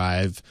spare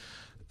drive.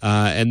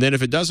 And then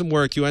if it doesn't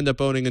work, you end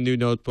up owning a new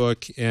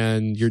notebook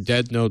and your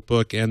dead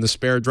notebook and the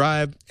spare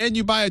drive, and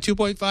you buy a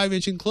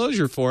 2.5-inch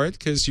enclosure for it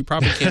because you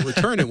probably can't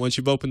return it once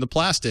you've opened the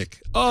plastic.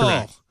 Oh,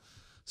 correct.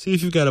 See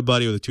if you've got a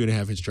buddy with a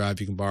 2.5-inch drive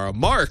you can borrow.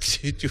 Mark,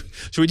 should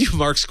we do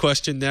Mark's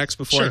question next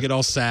before I get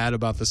all sad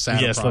about the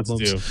SATA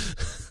problems?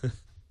 Let's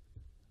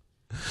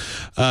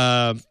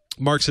do.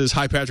 Mark says,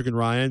 hi, Patrick and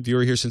Ryan.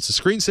 Viewer here since the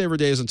screensaver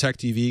days on Tech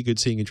TV. Good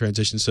seeing you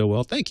transition so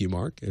well. Thank you,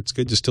 Mark. It's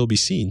good to still be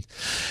seen.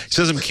 He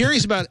says, I'm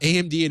curious about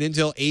AMD and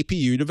Intel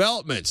APU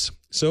developments.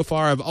 So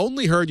far, I've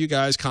only heard you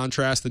guys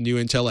contrast the new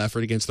Intel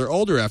effort against their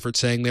older effort,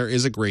 saying there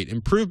is a great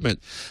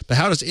improvement. But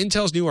how does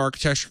Intel's new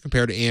architecture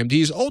compare to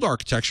AMD's old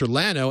architecture,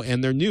 Llano,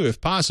 and their new,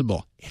 if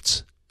possible?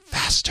 It's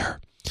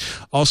faster.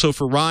 Also,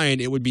 for Ryan,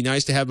 it would be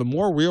nice to have a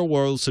more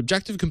real-world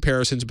subjective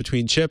comparisons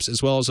between chips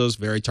as well as those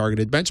very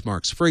targeted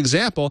benchmarks. For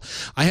example,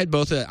 I had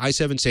both an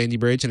i7 Sandy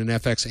Bridge and an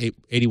FX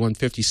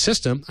 8150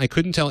 system. I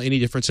couldn't tell any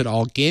difference at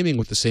all gaming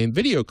with the same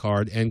video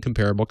card and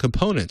comparable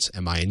components.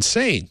 Am I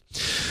insane?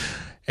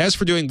 As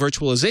for doing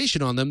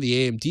virtualization on them,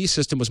 the AMD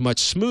system was much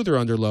smoother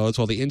under loads,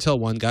 while the Intel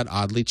one got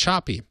oddly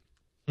choppy.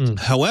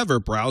 However,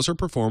 browser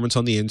performance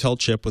on the Intel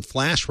chip with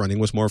Flash running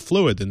was more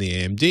fluid than the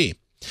AMD.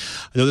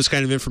 I know this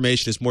kind of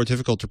information is more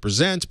difficult to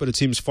present, but it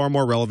seems far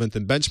more relevant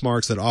than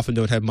benchmarks that often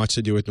don't have much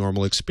to do with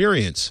normal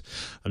experience.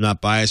 I'm not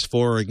biased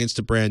for or against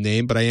a brand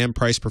name, but I am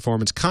price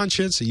performance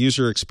conscious. A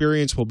user's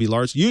experience will be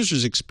largely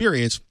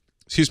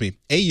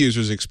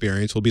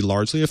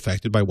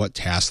affected by what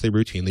tasks they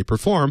routinely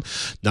perform,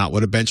 not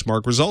what a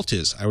benchmark result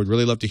is. I would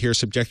really love to hear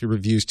subjective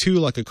reviews too,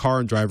 like a Car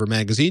and Driver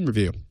magazine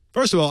review.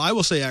 First of all, I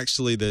will say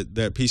actually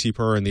that PC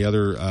Per and the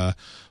other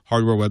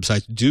hardware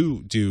websites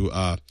do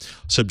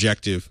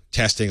subjective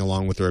testing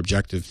along with their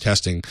objective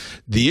testing.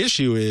 The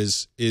issue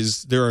is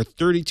there are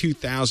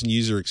 32,000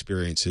 user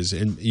experiences,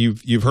 and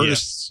you've heard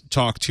us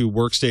talk to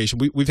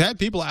Workstation. We've had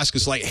people ask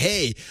us like,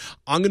 "Hey,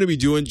 I'm going to be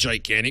doing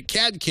gigantic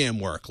CAD CAM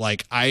work.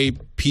 Like I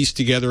piece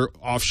together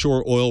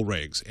offshore oil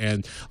rigs,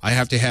 and I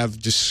have to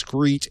have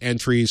discrete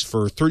entries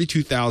for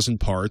 32,000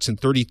 parts and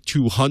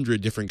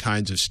 3,200 different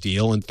kinds of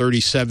steel and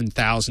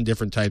 37,000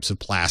 different types of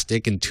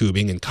plastic and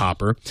tubing and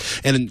copper."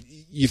 And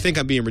you think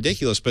I'm being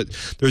ridiculous, but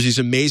there's these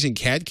amazing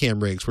CAD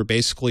CAM rigs where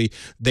basically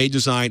they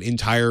design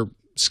entire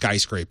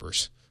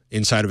skyscrapers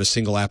inside of a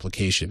single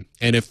application.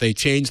 And if they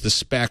change the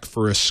spec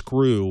for a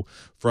screw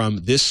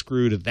from this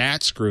screw to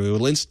that screw,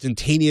 it'll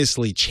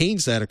instantaneously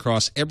change that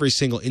across every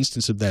single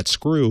instance of that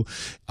screw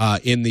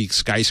in the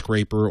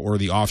skyscraper or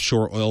the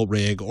offshore oil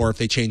rig. Or if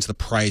they change the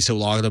price, it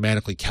will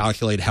automatically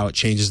calculate how it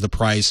changes the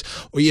price.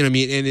 Or, you know what I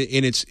mean?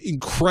 And it's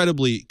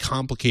incredibly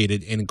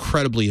complicated and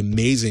incredibly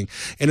amazing.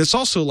 And it's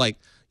also like,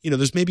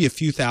 there's maybe a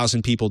few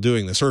thousand people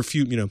doing this, or a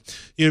few, what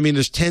I mean?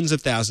 There's tens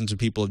of thousands of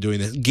people doing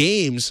this.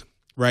 Games,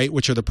 right,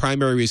 which are the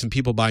primary reason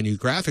people buy new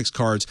graphics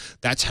cards,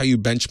 that's how you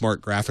benchmark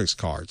graphics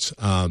cards.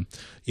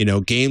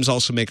 Games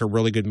also make a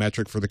really good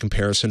metric for the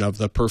comparison of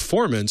the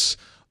performance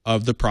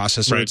of the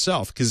processor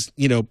itself. Because,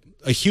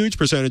 a huge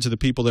percentage of the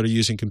people that are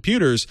using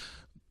computers,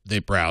 they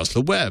browse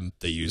the web,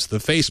 they use the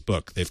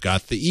Facebook, they've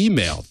got the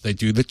email, they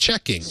do the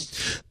checking.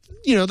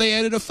 they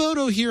added a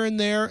photo here and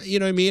there, you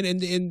know what I mean?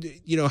 And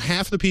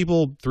half the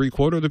people,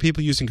 3/4 of the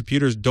people using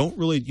computers don't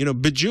really,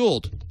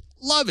 Bejeweled,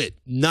 love it.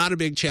 Not a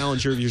big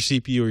challenger of your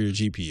CPU or your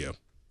GPU.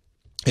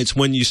 It's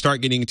when you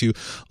start getting into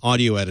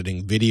audio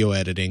editing, video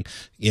editing,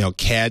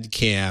 CAD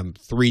CAM,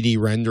 3D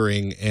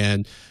rendering,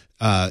 and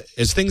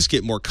as things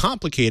get more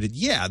complicated,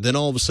 then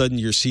all of a sudden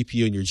your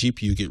CPU and your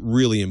GPU get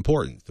really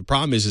important. The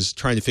problem is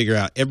trying to figure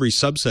out every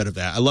subset of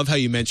that. I love how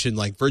you mentioned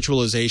like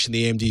virtualization.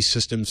 The AMD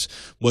systems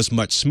was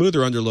much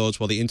smoother under loads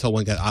while the Intel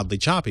one got oddly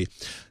choppy.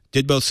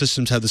 Did both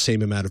systems have the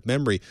same amount of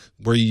memory?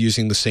 Were you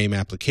using the same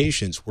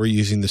applications? Were you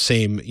using the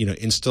same,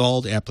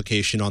 installed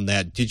application on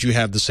that? Did you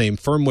have the same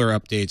firmware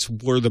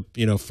updates? Were the,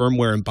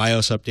 firmware and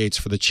BIOS updates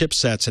for the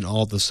chipsets and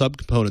all the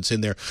subcomponents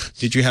in there?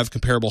 Did you have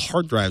comparable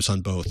hard drives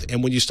on both?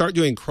 And when you start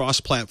doing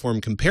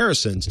cross-platform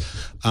comparisons,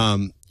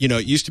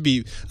 it used to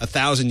be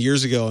 1,000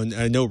 years ago, and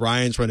I know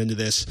Ryan's run into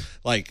this,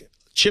 like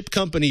chip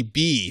company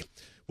B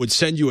would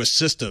send you a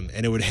system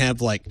and it would have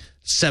like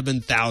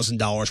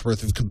 $7,000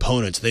 worth of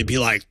components. They'd be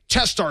like,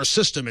 test our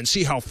system and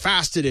see how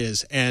fast it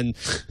is. And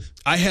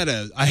I had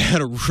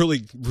a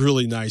really,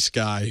 really nice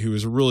guy who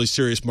was a really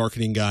serious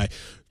marketing guy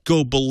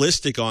go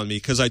ballistic on me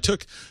because I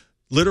took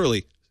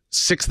literally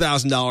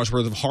 $6,000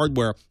 worth of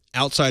hardware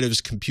outside of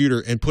his computer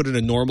and put in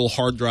a normal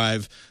hard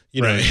drive,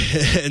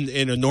 and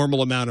a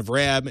normal amount of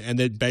RAM, and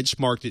then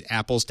benchmarked it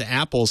apples to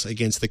apples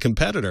against the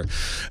competitor.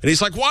 And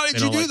he's like, why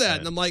did you do that?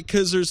 And I'm like,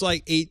 because there's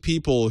like 8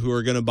 people who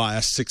are going to buy a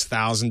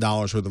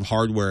 $6,000 worth of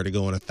hardware to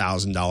go in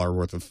 $1,000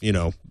 worth of,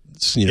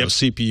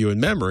 CPU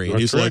and memory. And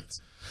he's like,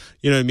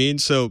 you know what I mean?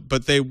 So,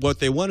 but what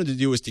they wanted to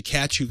do was to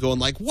catch you going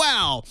like,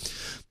 wow,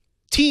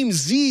 Team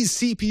Z's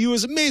CPU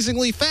is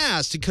amazingly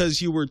fast,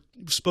 because you were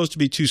supposed to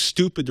be too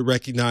stupid to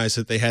recognize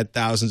that they had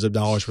thousands of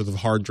dollars worth of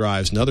hard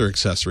drives and other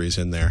accessories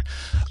in there.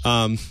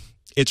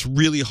 It's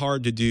really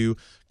hard to do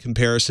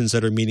comparisons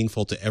that are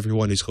meaningful to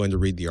everyone who's going to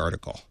read the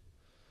article.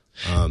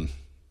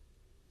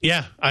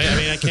 Yeah, I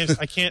mean,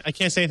 I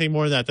can't say anything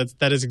more than that.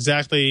 That is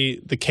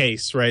exactly the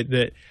case, right?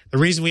 The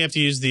reason we have to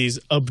use these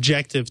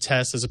objective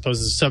tests as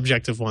opposed to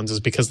subjective ones is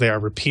because they are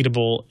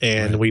repeatable,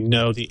 and we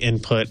know the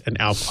input and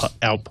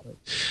output,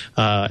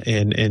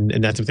 and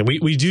that type of thing.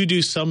 We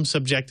do some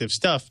subjective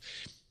stuff,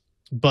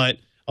 but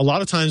a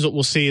lot of times what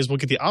we'll see is we'll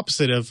get the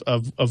opposite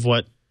of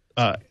what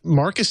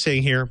Mark is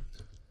saying here.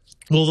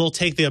 Well, they'll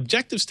take the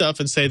objective stuff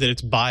and say that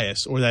it's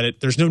biased, or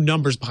that there's no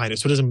numbers behind it,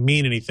 so it doesn't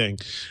mean anything.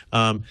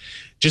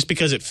 Just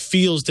because it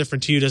feels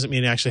different to you doesn't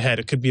mean it actually had.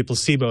 It could be a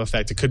placebo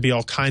effect. It could be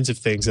all kinds of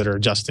things that are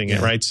adjusting it,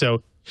 right?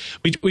 So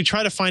we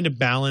try to find a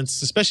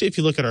balance, especially if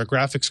you look at our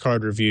graphics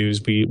card reviews.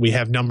 We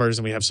have numbers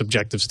and we have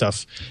subjective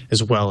stuff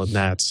as well in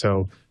that.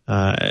 So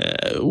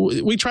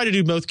we try to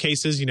do both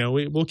cases.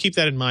 We'll keep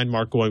that in mind,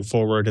 Mark, going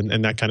forward,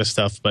 and that kind of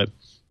stuff. But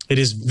it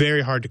is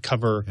very hard to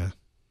cover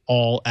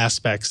all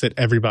aspects that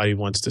everybody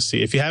wants to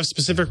see. If you have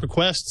specific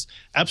requests,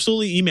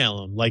 absolutely email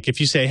them. Like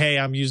if you say, hey,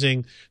 I'm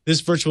using this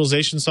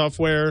virtualization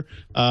software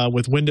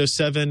with Windows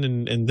 7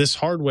 and this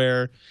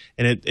hardware,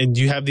 and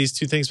you have these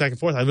two things back and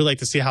forth, I'd really like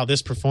to see how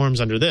this performs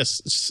under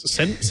this.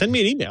 Send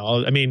me an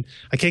email. I mean,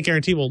 I can't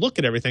guarantee we'll look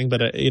at everything,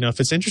 but if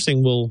it's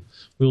interesting, we'll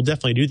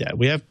definitely do that.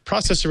 We have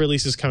processor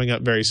releases coming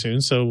up very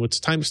soon, so it's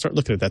time to start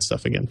looking at that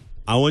stuff again.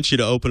 I want you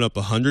to open up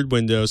 100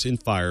 windows in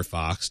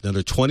Firefox,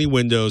 another 20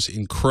 windows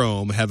in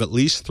Chrome, have at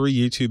least 3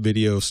 YouTube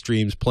video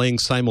streams playing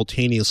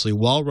simultaneously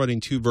while running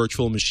 2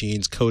 virtual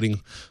machines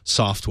coding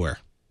software.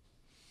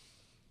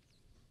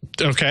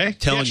 Okay.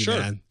 Telling you,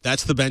 man,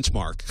 that's the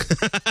benchmark.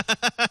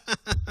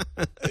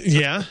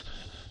 Yeah.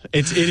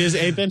 It is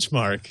a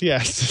benchmark,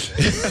 yes.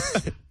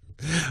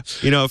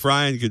 If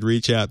Ryan could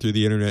reach out through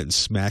the internet and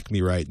smack me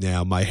right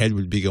now, my head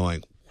would be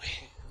going,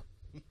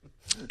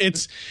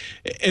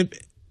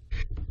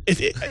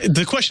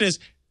 the question is,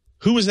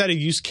 who is that a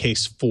use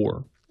case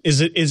for? Is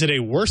it a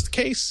worst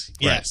case?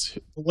 Right. Yes.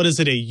 What is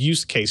it a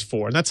use case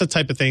for? And that's the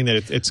type of thing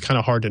that it's kind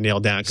of hard to nail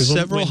down.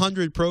 Several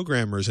hundred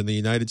programmers in the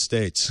United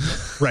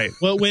States. Right.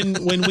 Well, when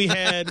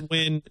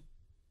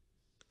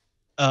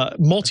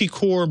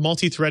multi-core,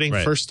 multi-threading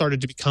first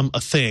started to become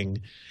a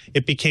thing,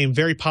 it became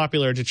very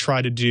popular to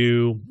try to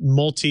do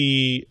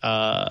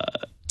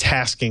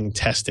tasking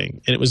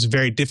testing, and it was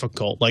very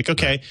difficult. Like,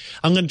 okay,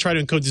 I'm going to try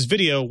to encode this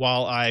video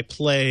while I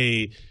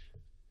play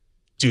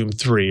Doom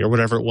 3 or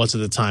whatever it was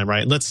at the time,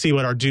 right? Let's see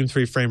what our Doom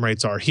 3 frame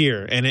rates are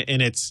here, and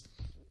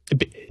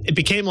it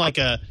became like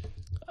a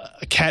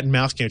cat and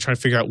mouse game, trying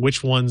to figure out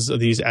which ones of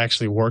these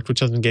actually worked, which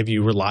doesn't give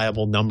you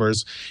reliable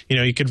numbers.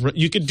 You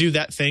could do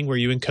that thing where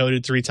you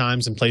encoded 3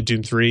 times and played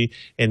Doom 3,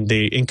 and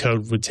the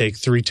encode would take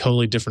 3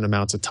 totally different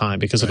amounts of time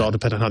because it all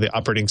depended on how the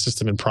operating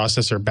system and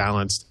processor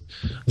balanced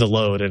the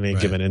load at any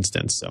given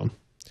instance. So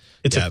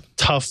it's a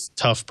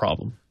tough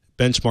problem.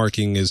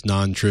 Benchmarking is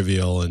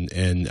non-trivial,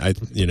 and I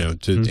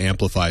to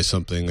amplify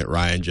something that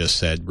Ryan just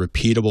said,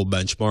 repeatable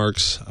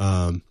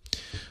benchmarks.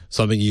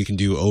 Something you can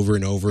do over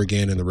and over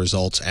again, and the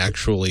results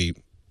actually,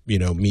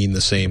 mean the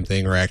same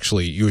thing, or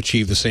actually you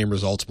achieve the same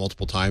results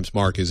multiple times,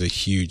 Mark, is a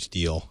huge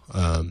deal.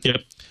 And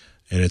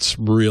it's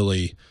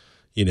really,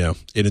 and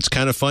it's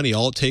kind of funny.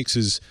 All it takes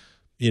is,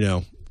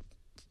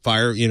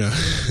 current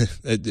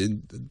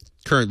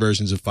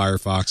versions of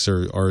Firefox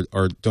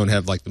are don't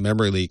have like the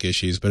memory leak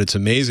issues, but it's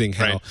amazing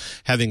how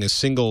having a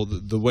single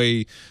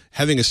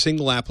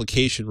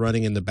application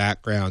running in the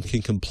background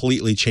can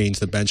completely change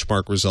the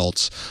benchmark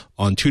results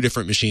on two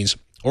different machines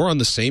or on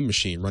the same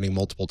machine running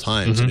multiple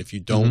times. And if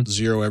you don't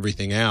zero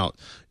everything out,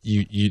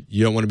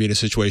 you don't want to be in a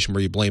situation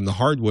where you blame the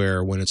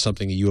hardware when it's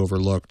something that you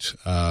overlooked.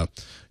 Skype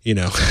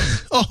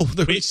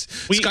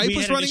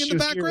was running in the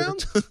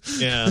background.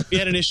 Yeah, we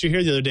had an issue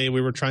here the other day.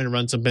 We were trying to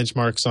run some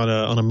benchmarks on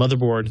a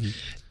motherboard,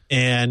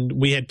 and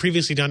we had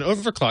previously done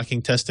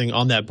overclocking testing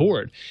on that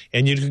board.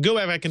 And you could go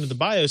back into the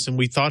BIOS, and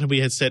we thought we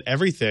had set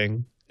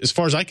everything. As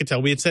far as I could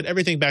tell, we had set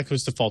everything back to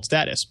its default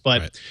status,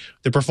 but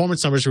the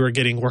performance numbers we were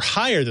getting were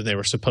higher than they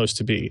were supposed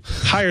to be,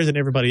 higher than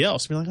everybody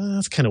else. We're like, oh,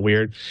 that's kind of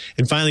weird.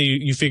 And finally,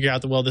 you figure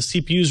out that, well, the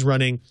CPU's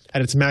running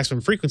at its maximum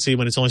frequency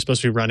when it's only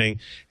supposed to be running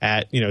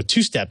at 2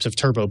 steps of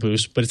turbo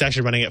boost, but it's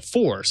actually running at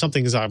 4.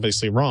 Something is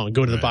obviously wrong.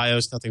 Go to the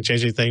BIOS, nothing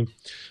changed anything.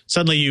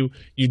 Suddenly, you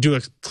do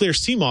a clear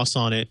CMOS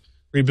on it,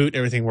 reboot,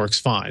 everything works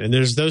fine. And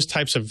there's those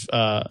types of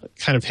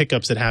kind of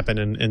hiccups that happen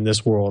in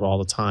this world all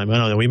the time. I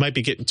don't know. We might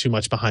be getting too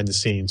much behind the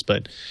scenes,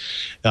 but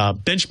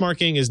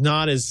benchmarking is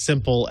not as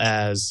simple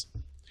as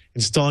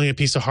installing a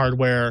piece of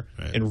hardware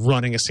and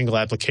running a single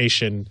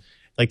application.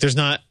 Like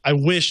I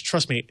wish,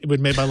 trust me, it would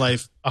make my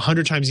life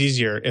 100 times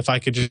easier if I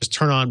could just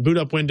boot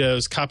up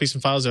Windows, copy some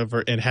files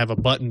over, and have a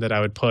button that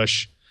I would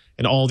push,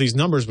 and all these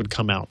numbers would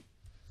come out.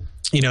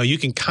 You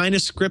can kind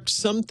of script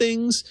some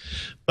things,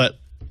 but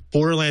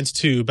Boarderlands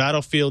 2,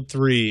 Battlefield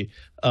 3,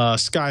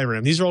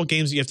 Skyrim. These are all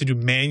games that you have to do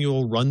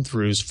manual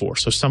run-throughs for.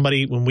 So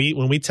when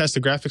we test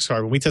the graphics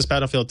card, when we test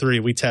Battlefield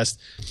 3, we test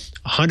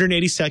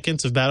 180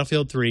 seconds of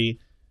Battlefield 3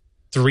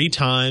 3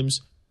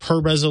 times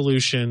per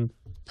resolution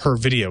per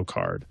video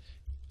card.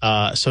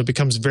 So it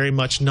becomes very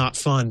much not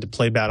fun to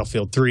play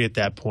Battlefield 3 at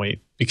that point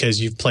because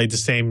you've played the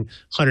same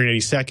 180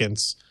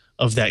 seconds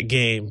of that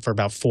game for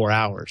about 4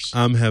 hours.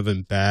 I'm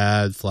having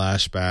bad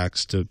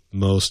flashbacks to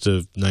most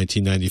of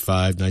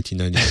 1995,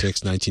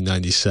 1996,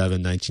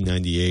 1997,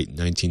 1998,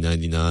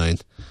 1999,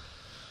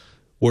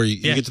 where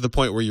you get to the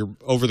point where you're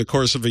over the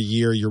course of a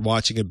year, you're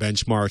watching a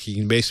benchmark. You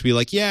can basically be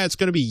like, yeah, it's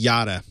going to be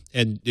yada.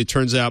 And it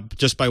turns out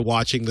just by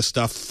watching the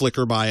stuff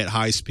flicker by at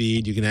high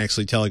speed, you can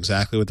actually tell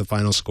exactly what the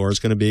final score is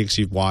going to be because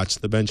you've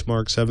watched the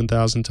benchmark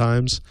 7,000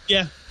 times.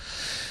 Yeah.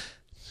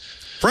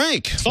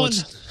 Frank. Fun.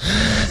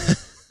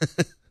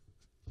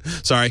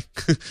 Sorry.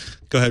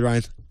 Go ahead,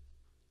 Ryan.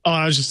 Oh,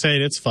 I was just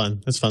saying it's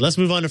fun. It's fun. Let's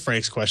move on to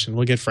Frank's question.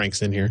 We'll get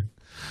Frank's in here.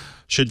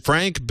 Should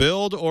Frank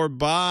build or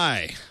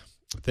buy?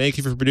 Thank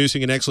you for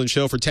producing an excellent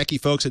show for techie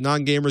folks that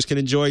non-gamers can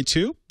enjoy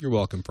too. You're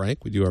welcome,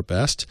 Frank. We do our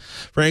best.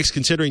 Frank's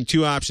considering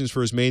 2 options for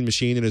his main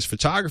machine in his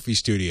photography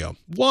studio.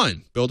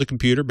 1, build a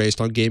computer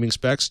based on gaming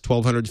specs,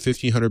 $1,200 to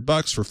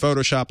 $1,500 for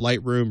Photoshop,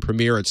 Lightroom,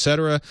 Premiere,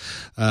 etc.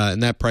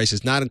 And that price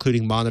is not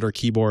including monitor,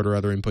 keyboard, or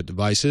other input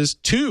devices.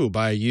 2,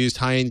 buy a used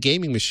high-end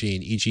gaming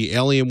machine, e.g.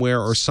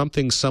 Alienware or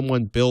something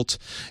someone built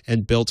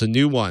and built a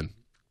new one.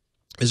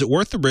 Is it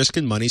worth the risk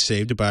and money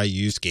saved to buy a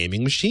used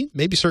gaming machine?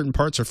 Maybe certain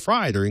parts are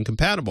fried or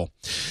incompatible.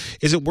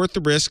 Is it worth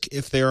the risk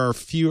if it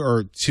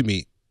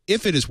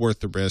is worth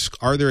the risk,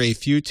 are there a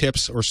few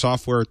tips or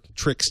software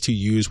tricks to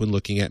use when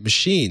looking at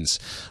machines?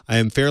 I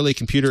am fairly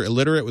computer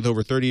illiterate with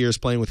over 30 years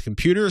playing with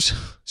computers.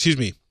 Excuse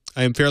me.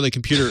 I am fairly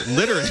computer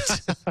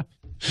literate.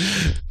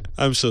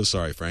 I'm so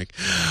sorry, Frank.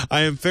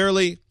 I am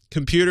fairly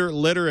computer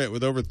literate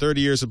with over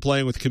 30 years of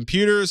playing with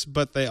computers,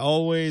 but they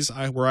always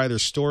were either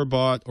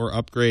store-bought or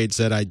upgrades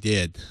that I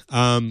did.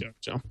 I'd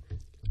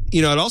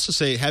also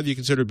say, have you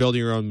considered building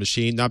your own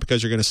machine? Not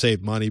because you're going to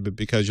save money, but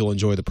because you'll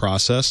enjoy the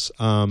process.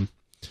 You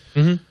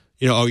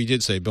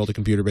did say build a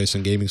computer based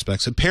on gaming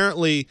specs.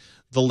 Apparently,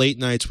 the late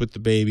nights with the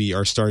baby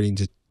are starting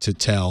to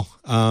tell.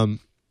 I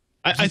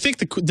think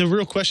the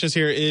real question is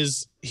here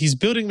is he's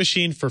building a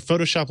machine for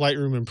Photoshop,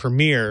 Lightroom, and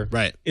Premiere.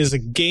 Right. Is a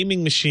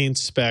gaming machine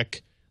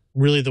spec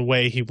really the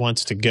way he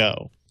wants to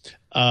go?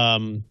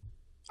 I'd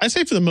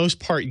say for the most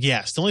part,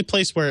 yes. The only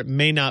place where it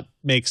may not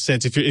make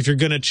sense, if you're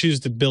going to choose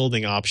the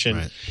building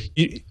option,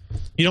 you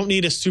don't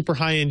need a super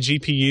high-end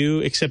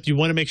GPU, except you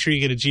want to make sure you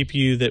get a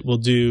GPU that will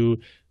do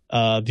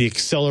the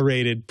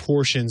accelerated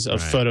portions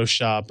of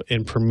Photoshop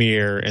and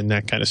Premiere and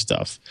that kind of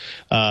stuff.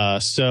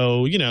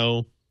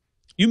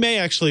 You may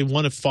actually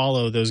want to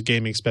follow those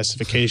gaming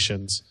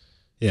specifications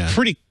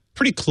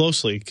pretty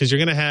closely, because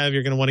you're going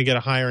to want to get a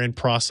higher end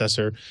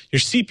processor. Your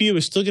CPU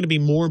is still going to be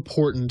more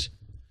important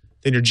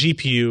than your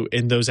GPU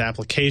in those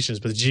applications,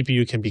 but the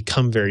GPU can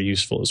become very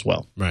useful as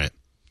well. Right.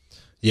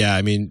 Yeah,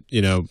 I mean,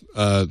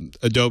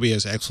 Adobe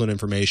has excellent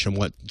information on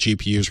what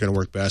GPUs are going to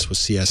work best with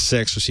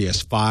CS6 or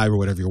CS5 or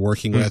whatever you're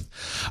working with.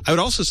 I would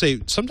also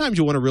say sometimes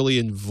you want to really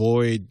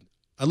avoid,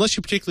 unless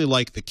you particularly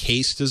like the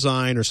case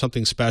design or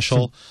something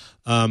special,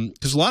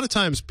 because a lot of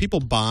times people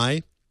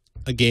buy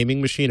a gaming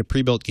machine, a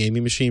pre-built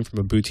gaming machine from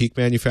a boutique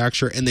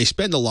manufacturer, and they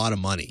spend a lot of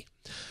money.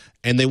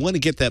 and they want to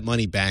get that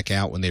money back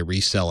out when they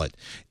resell it.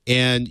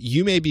 And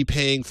you may be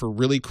paying for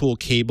really cool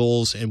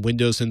cables and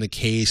windows in the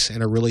case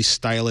and a really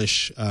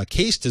stylish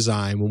case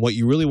design, when what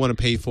you really want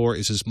to pay for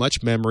is as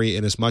much memory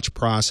and as much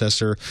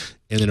processor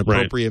and an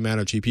appropriate amount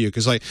of GPU.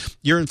 Because like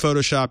you're in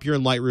Photoshop, you're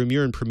in Lightroom,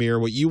 you're in Premiere,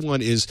 what you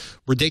want is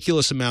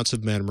ridiculous amounts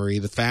of memory,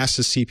 the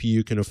fastest CPU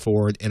you can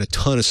afford, and a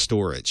ton of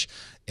storage.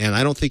 And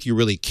I don't think you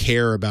really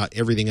care about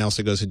everything else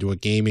that goes into a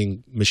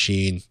gaming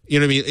machine. You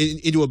know what I mean?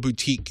 Into a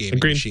boutique gaming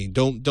machine.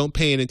 Don't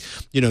pay an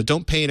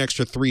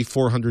extra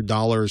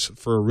 $300-$400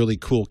 for a really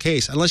cool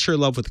case unless you're in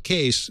love with the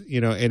case.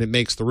 And it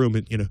makes the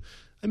room.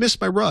 I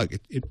missed my rug.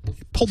 It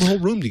pulled the whole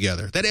room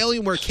together. That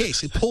Alienware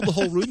case, it pulled the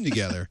whole room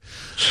together.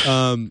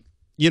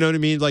 You know what I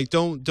mean? Like,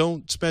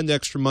 don't spend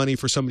extra money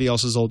for somebody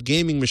else's old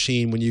gaming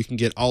machine when you can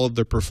get all of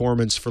the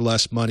performance for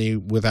less money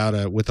with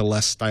a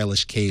less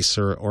stylish case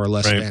or a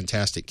less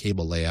fantastic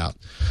cable layout.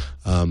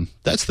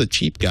 That's the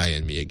cheap guy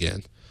in me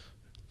again,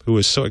 who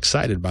was so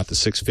excited about the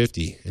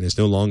 650 and is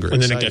no longer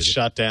excited. And then it gets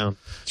shot down.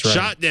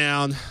 Shot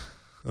down.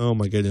 Oh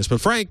my goodness!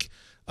 But Frank,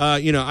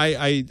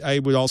 I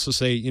would also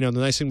say, the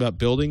nice thing about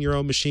building your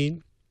own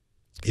machine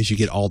is you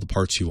get all the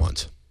parts you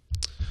want.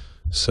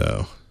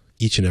 So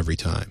each and every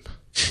time.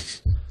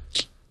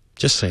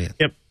 Just saying.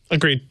 Yep,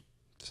 agreed.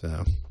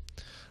 So,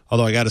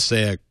 although I got to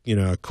say,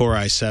 a Core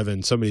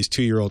i7, somebody's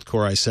 2-year-old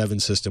Core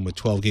i7 system with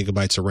 12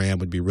 gigabytes of RAM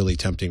would be really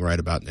tempting right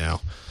about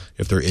now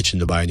if they're itching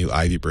to buy a new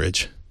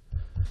Ivybridge.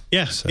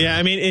 Yeah, so. Yeah.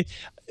 I mean,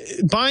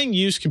 buying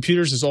used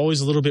computers is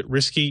always a little bit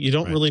risky. You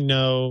don't really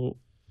know.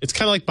 It's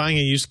kind of like buying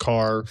a used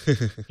car.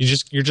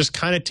 You're just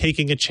kind of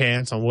taking a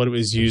chance on what it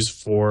was used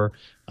for.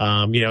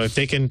 If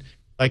they can.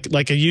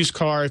 Like a used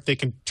car, if they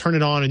can turn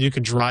it on and you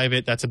can drive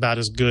it, that's about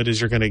as good as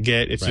you're going to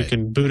get. If you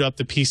can boot up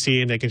the PC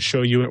and they can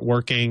show you it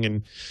working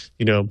and,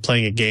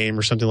 playing a game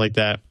or something like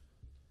that,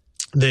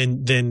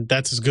 then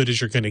that's as good as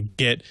you're going to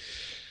get.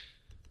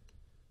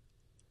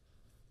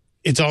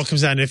 It all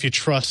comes down to if you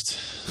trust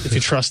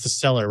the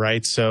seller,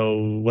 right?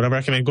 So would I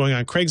recommend going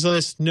on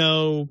Craigslist?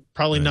 No,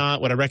 probably not.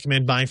 Would I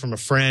recommend buying from a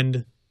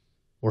friend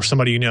or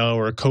somebody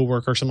or a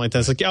coworker or something like that?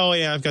 It's like, oh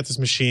yeah, I've got this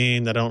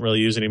machine that I don't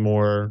really use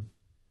anymore.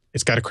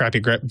 It's got a crappy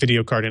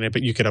video card in it,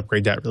 but you could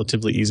upgrade that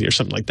relatively easy or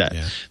something like that.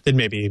 Yeah. Then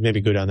maybe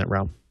go down that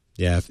route.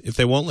 Yeah, if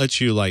they won't let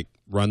you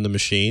run the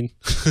machine,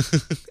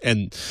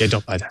 and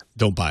don't buy that.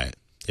 Don't buy it.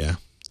 Yeah,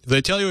 if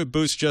they tell you it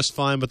boots just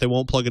fine, but they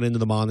won't plug it into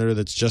the monitor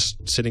that's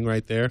just sitting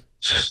right there.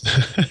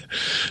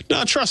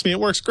 No, trust me, it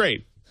works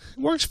great. It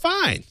works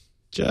fine.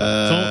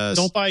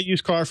 Don't buy a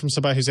used car from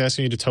somebody who's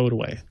asking you to tow it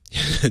away.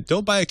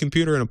 Don't buy a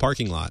computer in a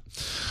parking lot.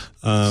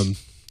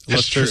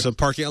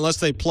 Unless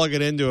they plug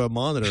it into a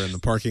monitor in the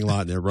parking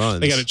lot and it runs.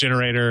 They got a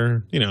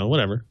generator,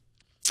 whatever.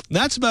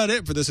 That's about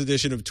it for this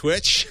edition of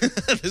Twitch,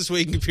 This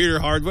Week in Computer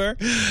Hardware.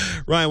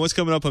 Ryan, what's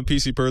coming up on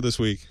PC Per this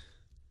week?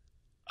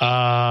 We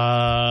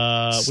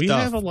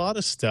have a lot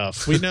of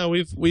stuff. We know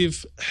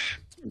we've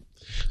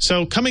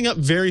so coming up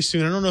very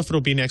soon. I don't know if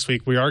it'll be next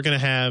week. We are going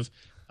to have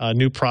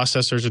new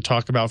processors to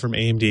talk about from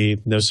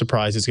AMD. No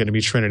surprise, it's going to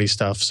be Trinity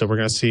stuff. So we're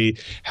going to see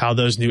how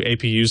those new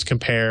APUs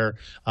compare.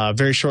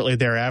 Very shortly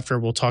thereafter,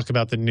 we'll talk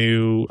about the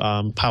new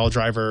pile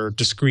driver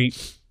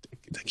discrete.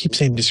 I keep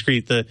saying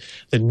discrete, the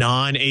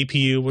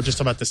non-APU. We'll just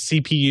talk about the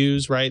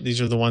CPUs, right?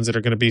 These are the ones that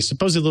are going to be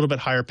supposedly a little bit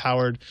higher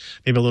powered,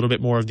 maybe a little bit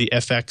more of the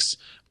FX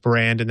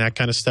brand and that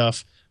kind of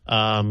stuff.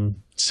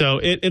 So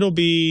it'll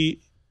be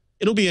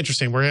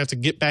interesting. We're going to have to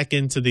get back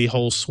into the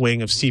whole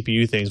swing of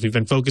CPU things. We've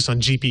been focused on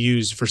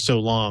GPUs for so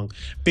long,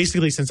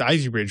 basically since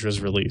Ivybridge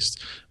was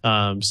released.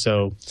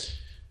 So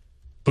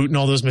booting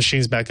all those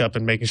machines back up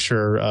and making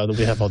sure that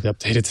we have all the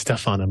updated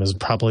stuff on them is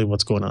probably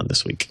what's going on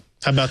this week.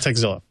 How about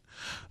TechZilla?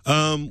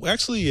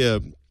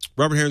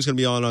 Robert Heron's going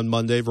to be on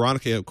Monday.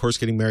 Veronica, of course,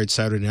 getting married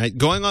Saturday night.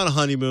 Going on a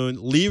honeymoon,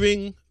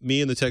 leaving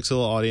me and the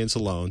TechZilla audience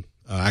alone.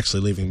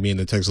 Actually leaving me and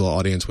the TechZilla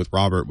audience with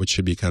Robert, which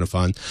should be kind of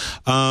fun.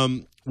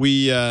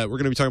 We're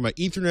going to be talking about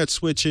Ethernet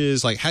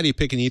switches, like how do you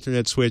pick an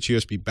Ethernet switch,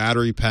 USB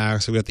battery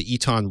packs. So we got the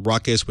Eton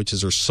Ruckus, which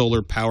is our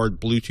solar-powered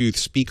Bluetooth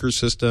speaker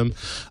system.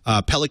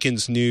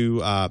 Pelican's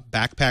new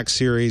backpack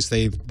series.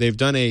 They've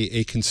done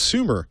a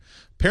consumer.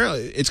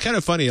 Apparently, it's kind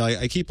of funny.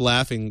 I keep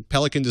laughing.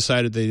 Pelican,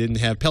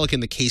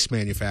 the case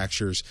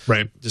manufacturers,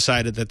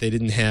 decided that they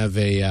didn't have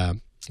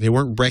they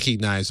weren't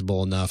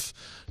recognizable enough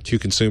to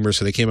consumers,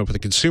 so they came up with a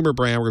consumer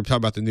brand. We're going to talk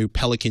about the new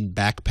Pelican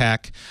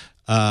backpack.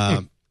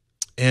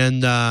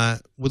 And with a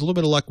little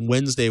bit of luck,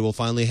 Wednesday we'll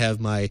finally have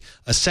my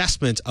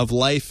assessment of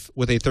life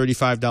with a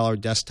 $35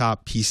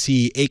 desktop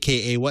PC,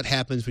 a.k.a. what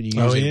happens when you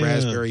use a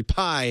Raspberry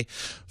Pi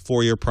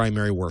for your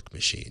primary work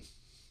machine.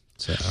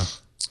 So,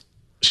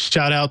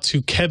 shout out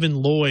to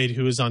Kevin Lloyd,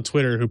 who is on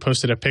Twitter, who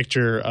posted a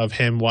picture of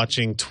him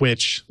watching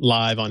Twitch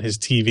live on his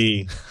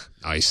TV.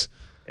 Nice.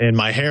 And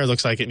my hair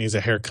looks like it needs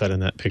a haircut in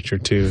that picture,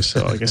 too.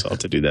 So I guess I'll have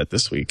to do that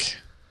this week.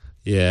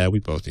 Yeah, we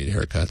both need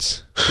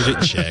haircuts. We're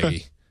getting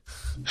shaggy.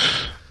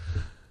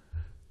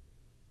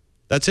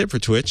 That's it for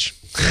Twitch.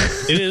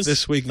 It is.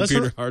 This Week in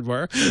Computer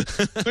Hardware.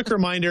 Quick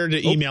reminder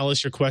to email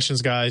us your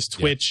questions, guys.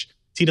 Twitch,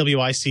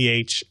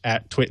 TWICH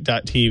at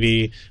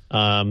twit.tv.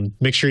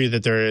 Make sure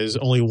that there is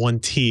only one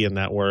T in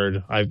that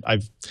word.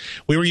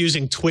 We were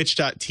using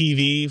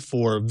twitch.tv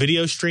for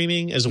video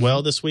streaming as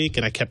well this week,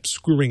 and I kept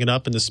screwing it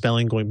up in the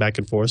spelling, going back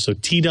and forth. So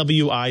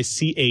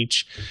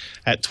TWICH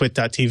at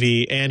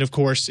twit.tv. And of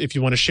course, if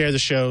you want to share the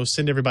show,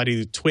 send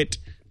everybody to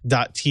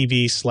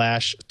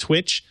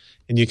twit.tv/Twitch.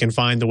 And you can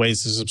find the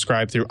ways to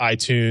subscribe through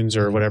iTunes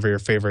or whatever your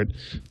favorite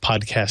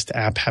podcast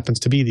app happens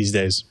to be these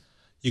days.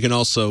 You can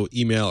also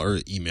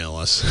email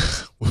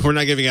us. We're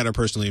not giving out our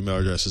personal email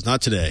addresses,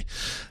 not today.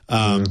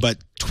 But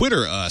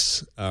Twitter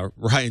us,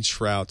 Ryan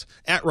Shrout,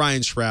 at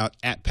Ryan Shrout,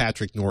 at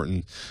Patrick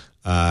Norton.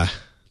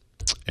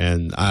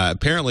 And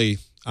apparently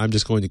I'm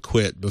just going to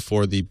quit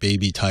before the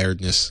baby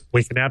tiredness.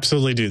 We can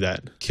absolutely do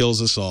that.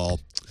 Kills us all.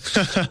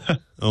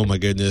 Oh, my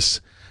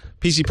goodness.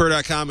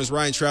 PCPer.com is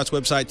Ryan Shrout's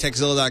website.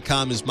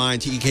 Techzilla.com is mine.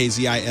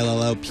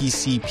 TEKZILLO.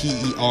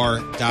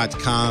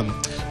 PCPER.com.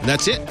 And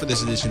that's it for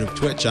this edition of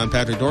Twitch. I'm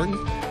Patrick Norton.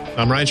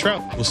 I'm Ryan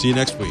Shrout. We'll see you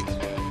next week.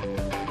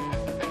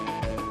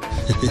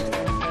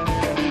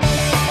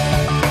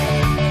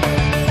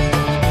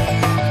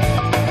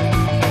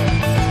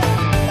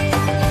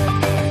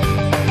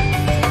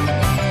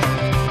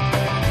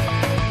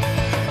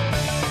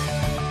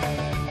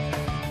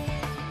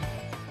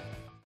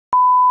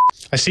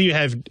 I see you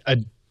have a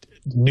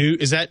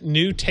is that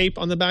new tape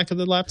on the back of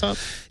the laptop?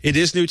 It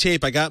is new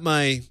tape. I got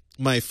my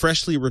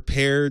freshly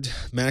repaired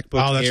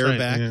MacBook Air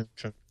back. Yeah.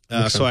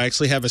 Okay. So I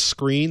actually have a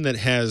screen that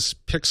has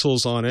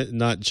pixels on it,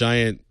 not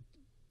giant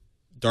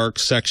dark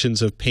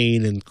sections of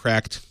pain and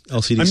cracked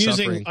LCD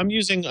suffering. I'm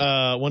using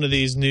one of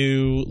these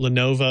new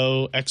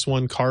Lenovo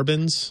X1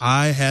 Carbons.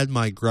 I had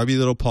my grubby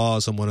little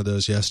paws on one of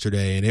those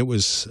yesterday, and I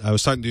was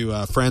talking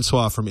to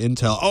Francois from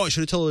Intel. Oh, I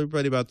should have told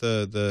everybody about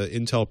the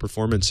Intel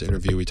performance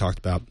interview we talked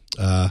about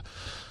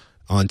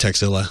on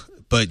Techzilla.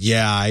 But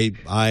yeah, I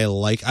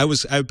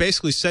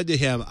basically said to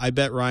him, I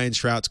bet Ryan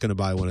Shrout's going to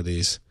buy one of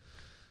these.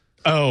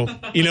 Oh,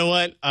 you know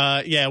what?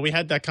 Yeah, we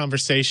had that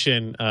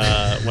conversation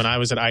when I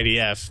was at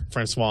IDF,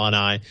 Francois and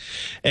I.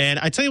 And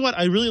I tell you what,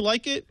 I really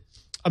like it.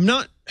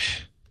 The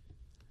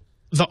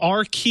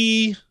R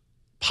key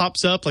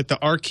pops up, like the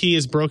R key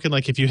is broken.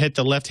 Like if you hit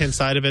the left-hand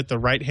side of it, the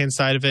right-hand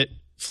side of it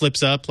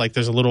flips up. Like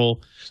there's a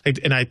little,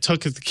 and I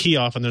took the key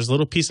off, and there's a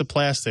little piece of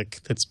plastic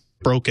that's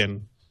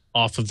broken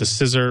off of the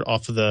scissor,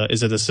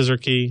 is it a scissor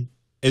key?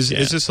 Is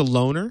this a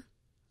loaner?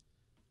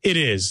 It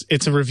is.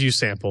 It's a review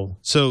sample.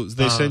 So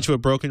they sent you a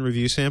broken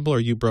review sample, or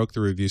you broke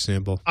the review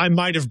sample? I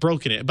might have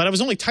broken it, but I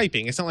was only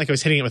typing. It's not like I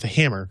was hitting it with a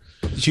hammer.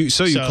 You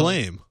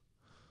claim.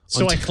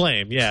 So I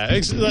claim, yeah,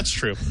 that's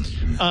true.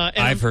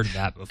 I've heard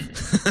that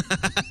before.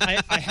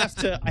 I have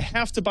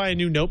to buy a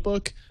new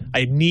notebook.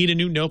 I need a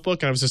new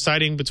notebook, and I was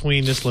deciding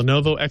between this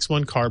Lenovo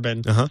X1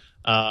 Carbon,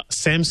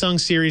 Samsung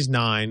Series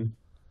 9,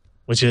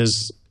 which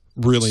is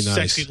really nice,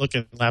 sexy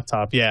looking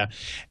laptop, yeah,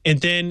 and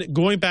then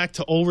going back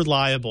to old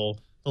reliable,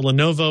 the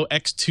Lenovo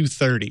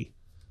X230,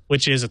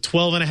 which is a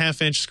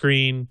 12.5-inch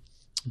screen,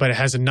 but it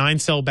has a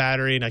 9-cell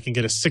battery, and I can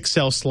get a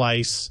 6-cell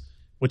slice,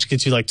 which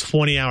gets you like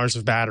 20 hours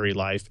of battery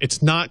life.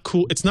 It's not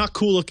cool. It's not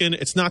cool looking.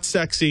 It's not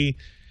sexy.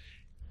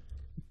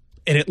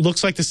 And it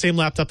looks like the same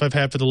laptop I've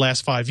had for the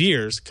last 5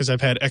 years because I've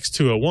had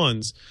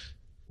X201s.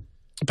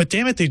 But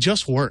damn it, they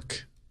just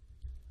work.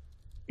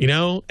 You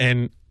know?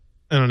 And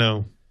I don't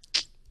know.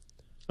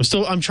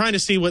 I'm trying to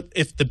see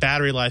if the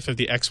battery life of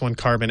the X1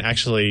 Carbon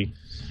actually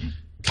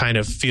kind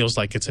of feels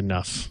like it's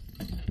enough.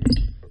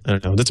 I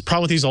don't know. That's the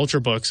problem with these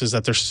Ultrabooks is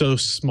that they're so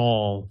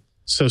small,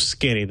 so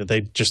skinny that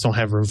they just don't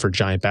have room for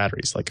giant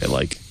batteries like I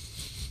like.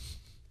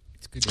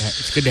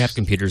 It's good to have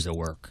computers that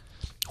work.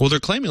 Well, they're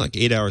claiming like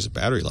 8 hours of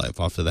battery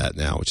life off of that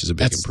now, which is a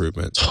big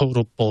improvement.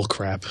 Total bull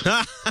crap.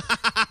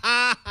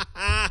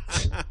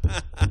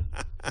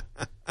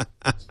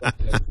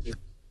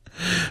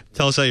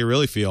 Tell us how you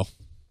really feel.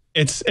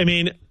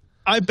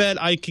 I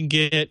bet I can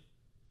get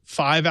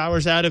 5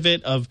 hours out of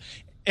it and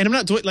I'm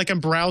not doing I'm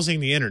browsing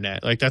the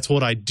internet. Like that's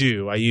what I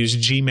do. I use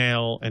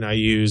Gmail and I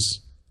use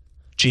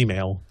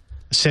Gmail.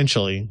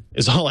 Essentially,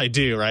 is all I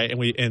do, right?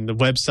 And the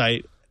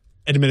website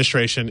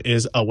administration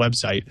is a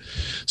website,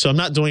 so I'm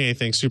not doing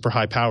anything super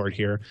high powered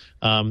here.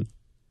 And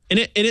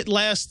it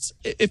lasts.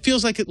 It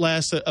feels like it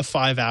lasts a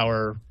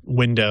 5-hour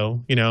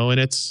window, you know, and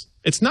it's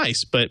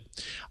nice. But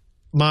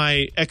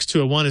my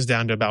X201 is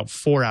down to about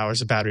 4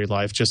 hours of battery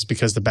life, just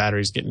because the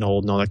battery's getting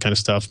old and all that kind of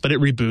stuff. But it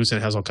reboots and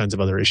it has all kinds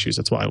of other issues.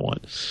 That's why I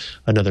want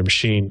another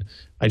machine.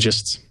 I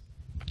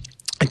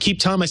keep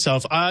telling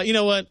myself, you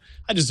know what?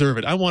 I deserve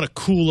it. I want a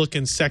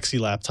cool-looking, sexy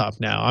laptop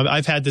now.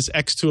 I've had this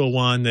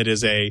X201 that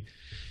is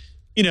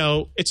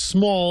it's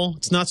small.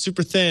 It's not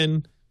super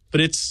thin,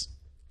 but it's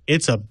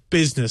a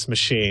business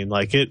machine.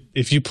 Like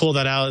if you pull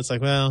that out, it's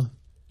like, well,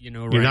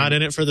 you're Ryan, not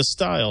in it for the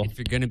style. If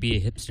you're going to be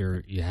a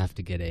hipster, you have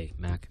to get a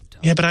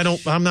Macintosh. Yeah, but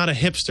I'm not a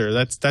hipster.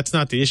 That's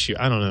not the issue.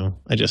 I don't know.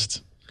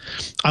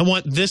 I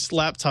want this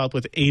laptop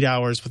with 8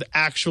 hours, with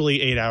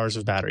actually 8 hours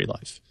of battery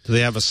life. Do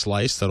they have a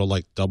slice that'll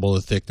like double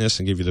the thickness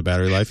and give you the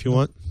battery life you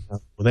want? Well,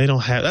 they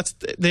don't have.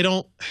 They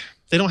don't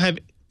have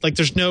like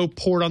there's no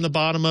port on the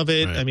bottom of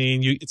it. Right. I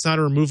mean, it's not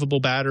a removable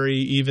battery,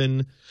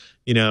 even,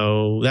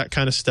 that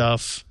kind of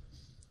stuff.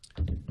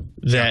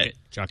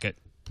 Chuck it.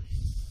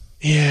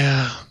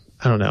 Yeah,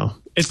 I don't know.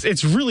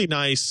 It's really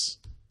nice.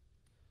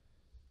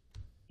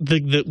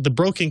 The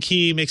broken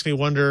key makes me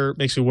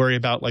worry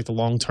about like the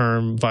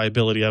long-term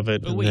viability of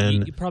it. But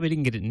wait, you probably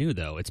didn't get it new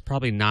though. It's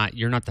probably not.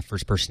 You're not the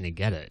first person to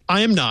get it.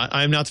 I am not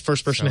the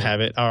first person to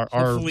have it.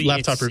 Our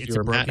laptop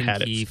reviewer Matt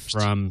had it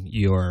from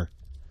your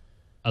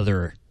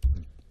other.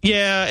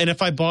 Yeah, and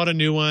if I bought a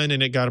new one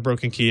and it got a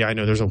broken key, I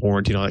know there's a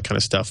warranty and all that kind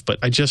of stuff. But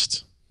I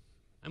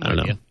don't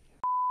know.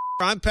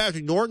 I'm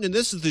Patrick Norton, and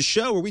this is the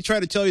show where we try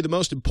to tell you the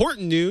most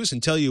important news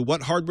and tell you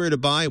what hardware to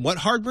buy and what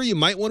hardware you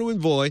might want to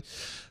avoid.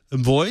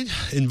 Ryan,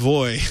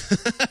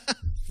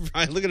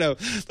 look at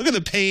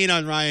the pain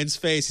on Ryan's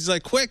face. He's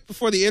like, quick,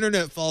 before the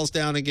internet falls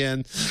down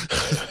again.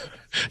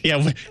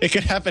 Yeah, it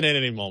could happen at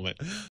any moment.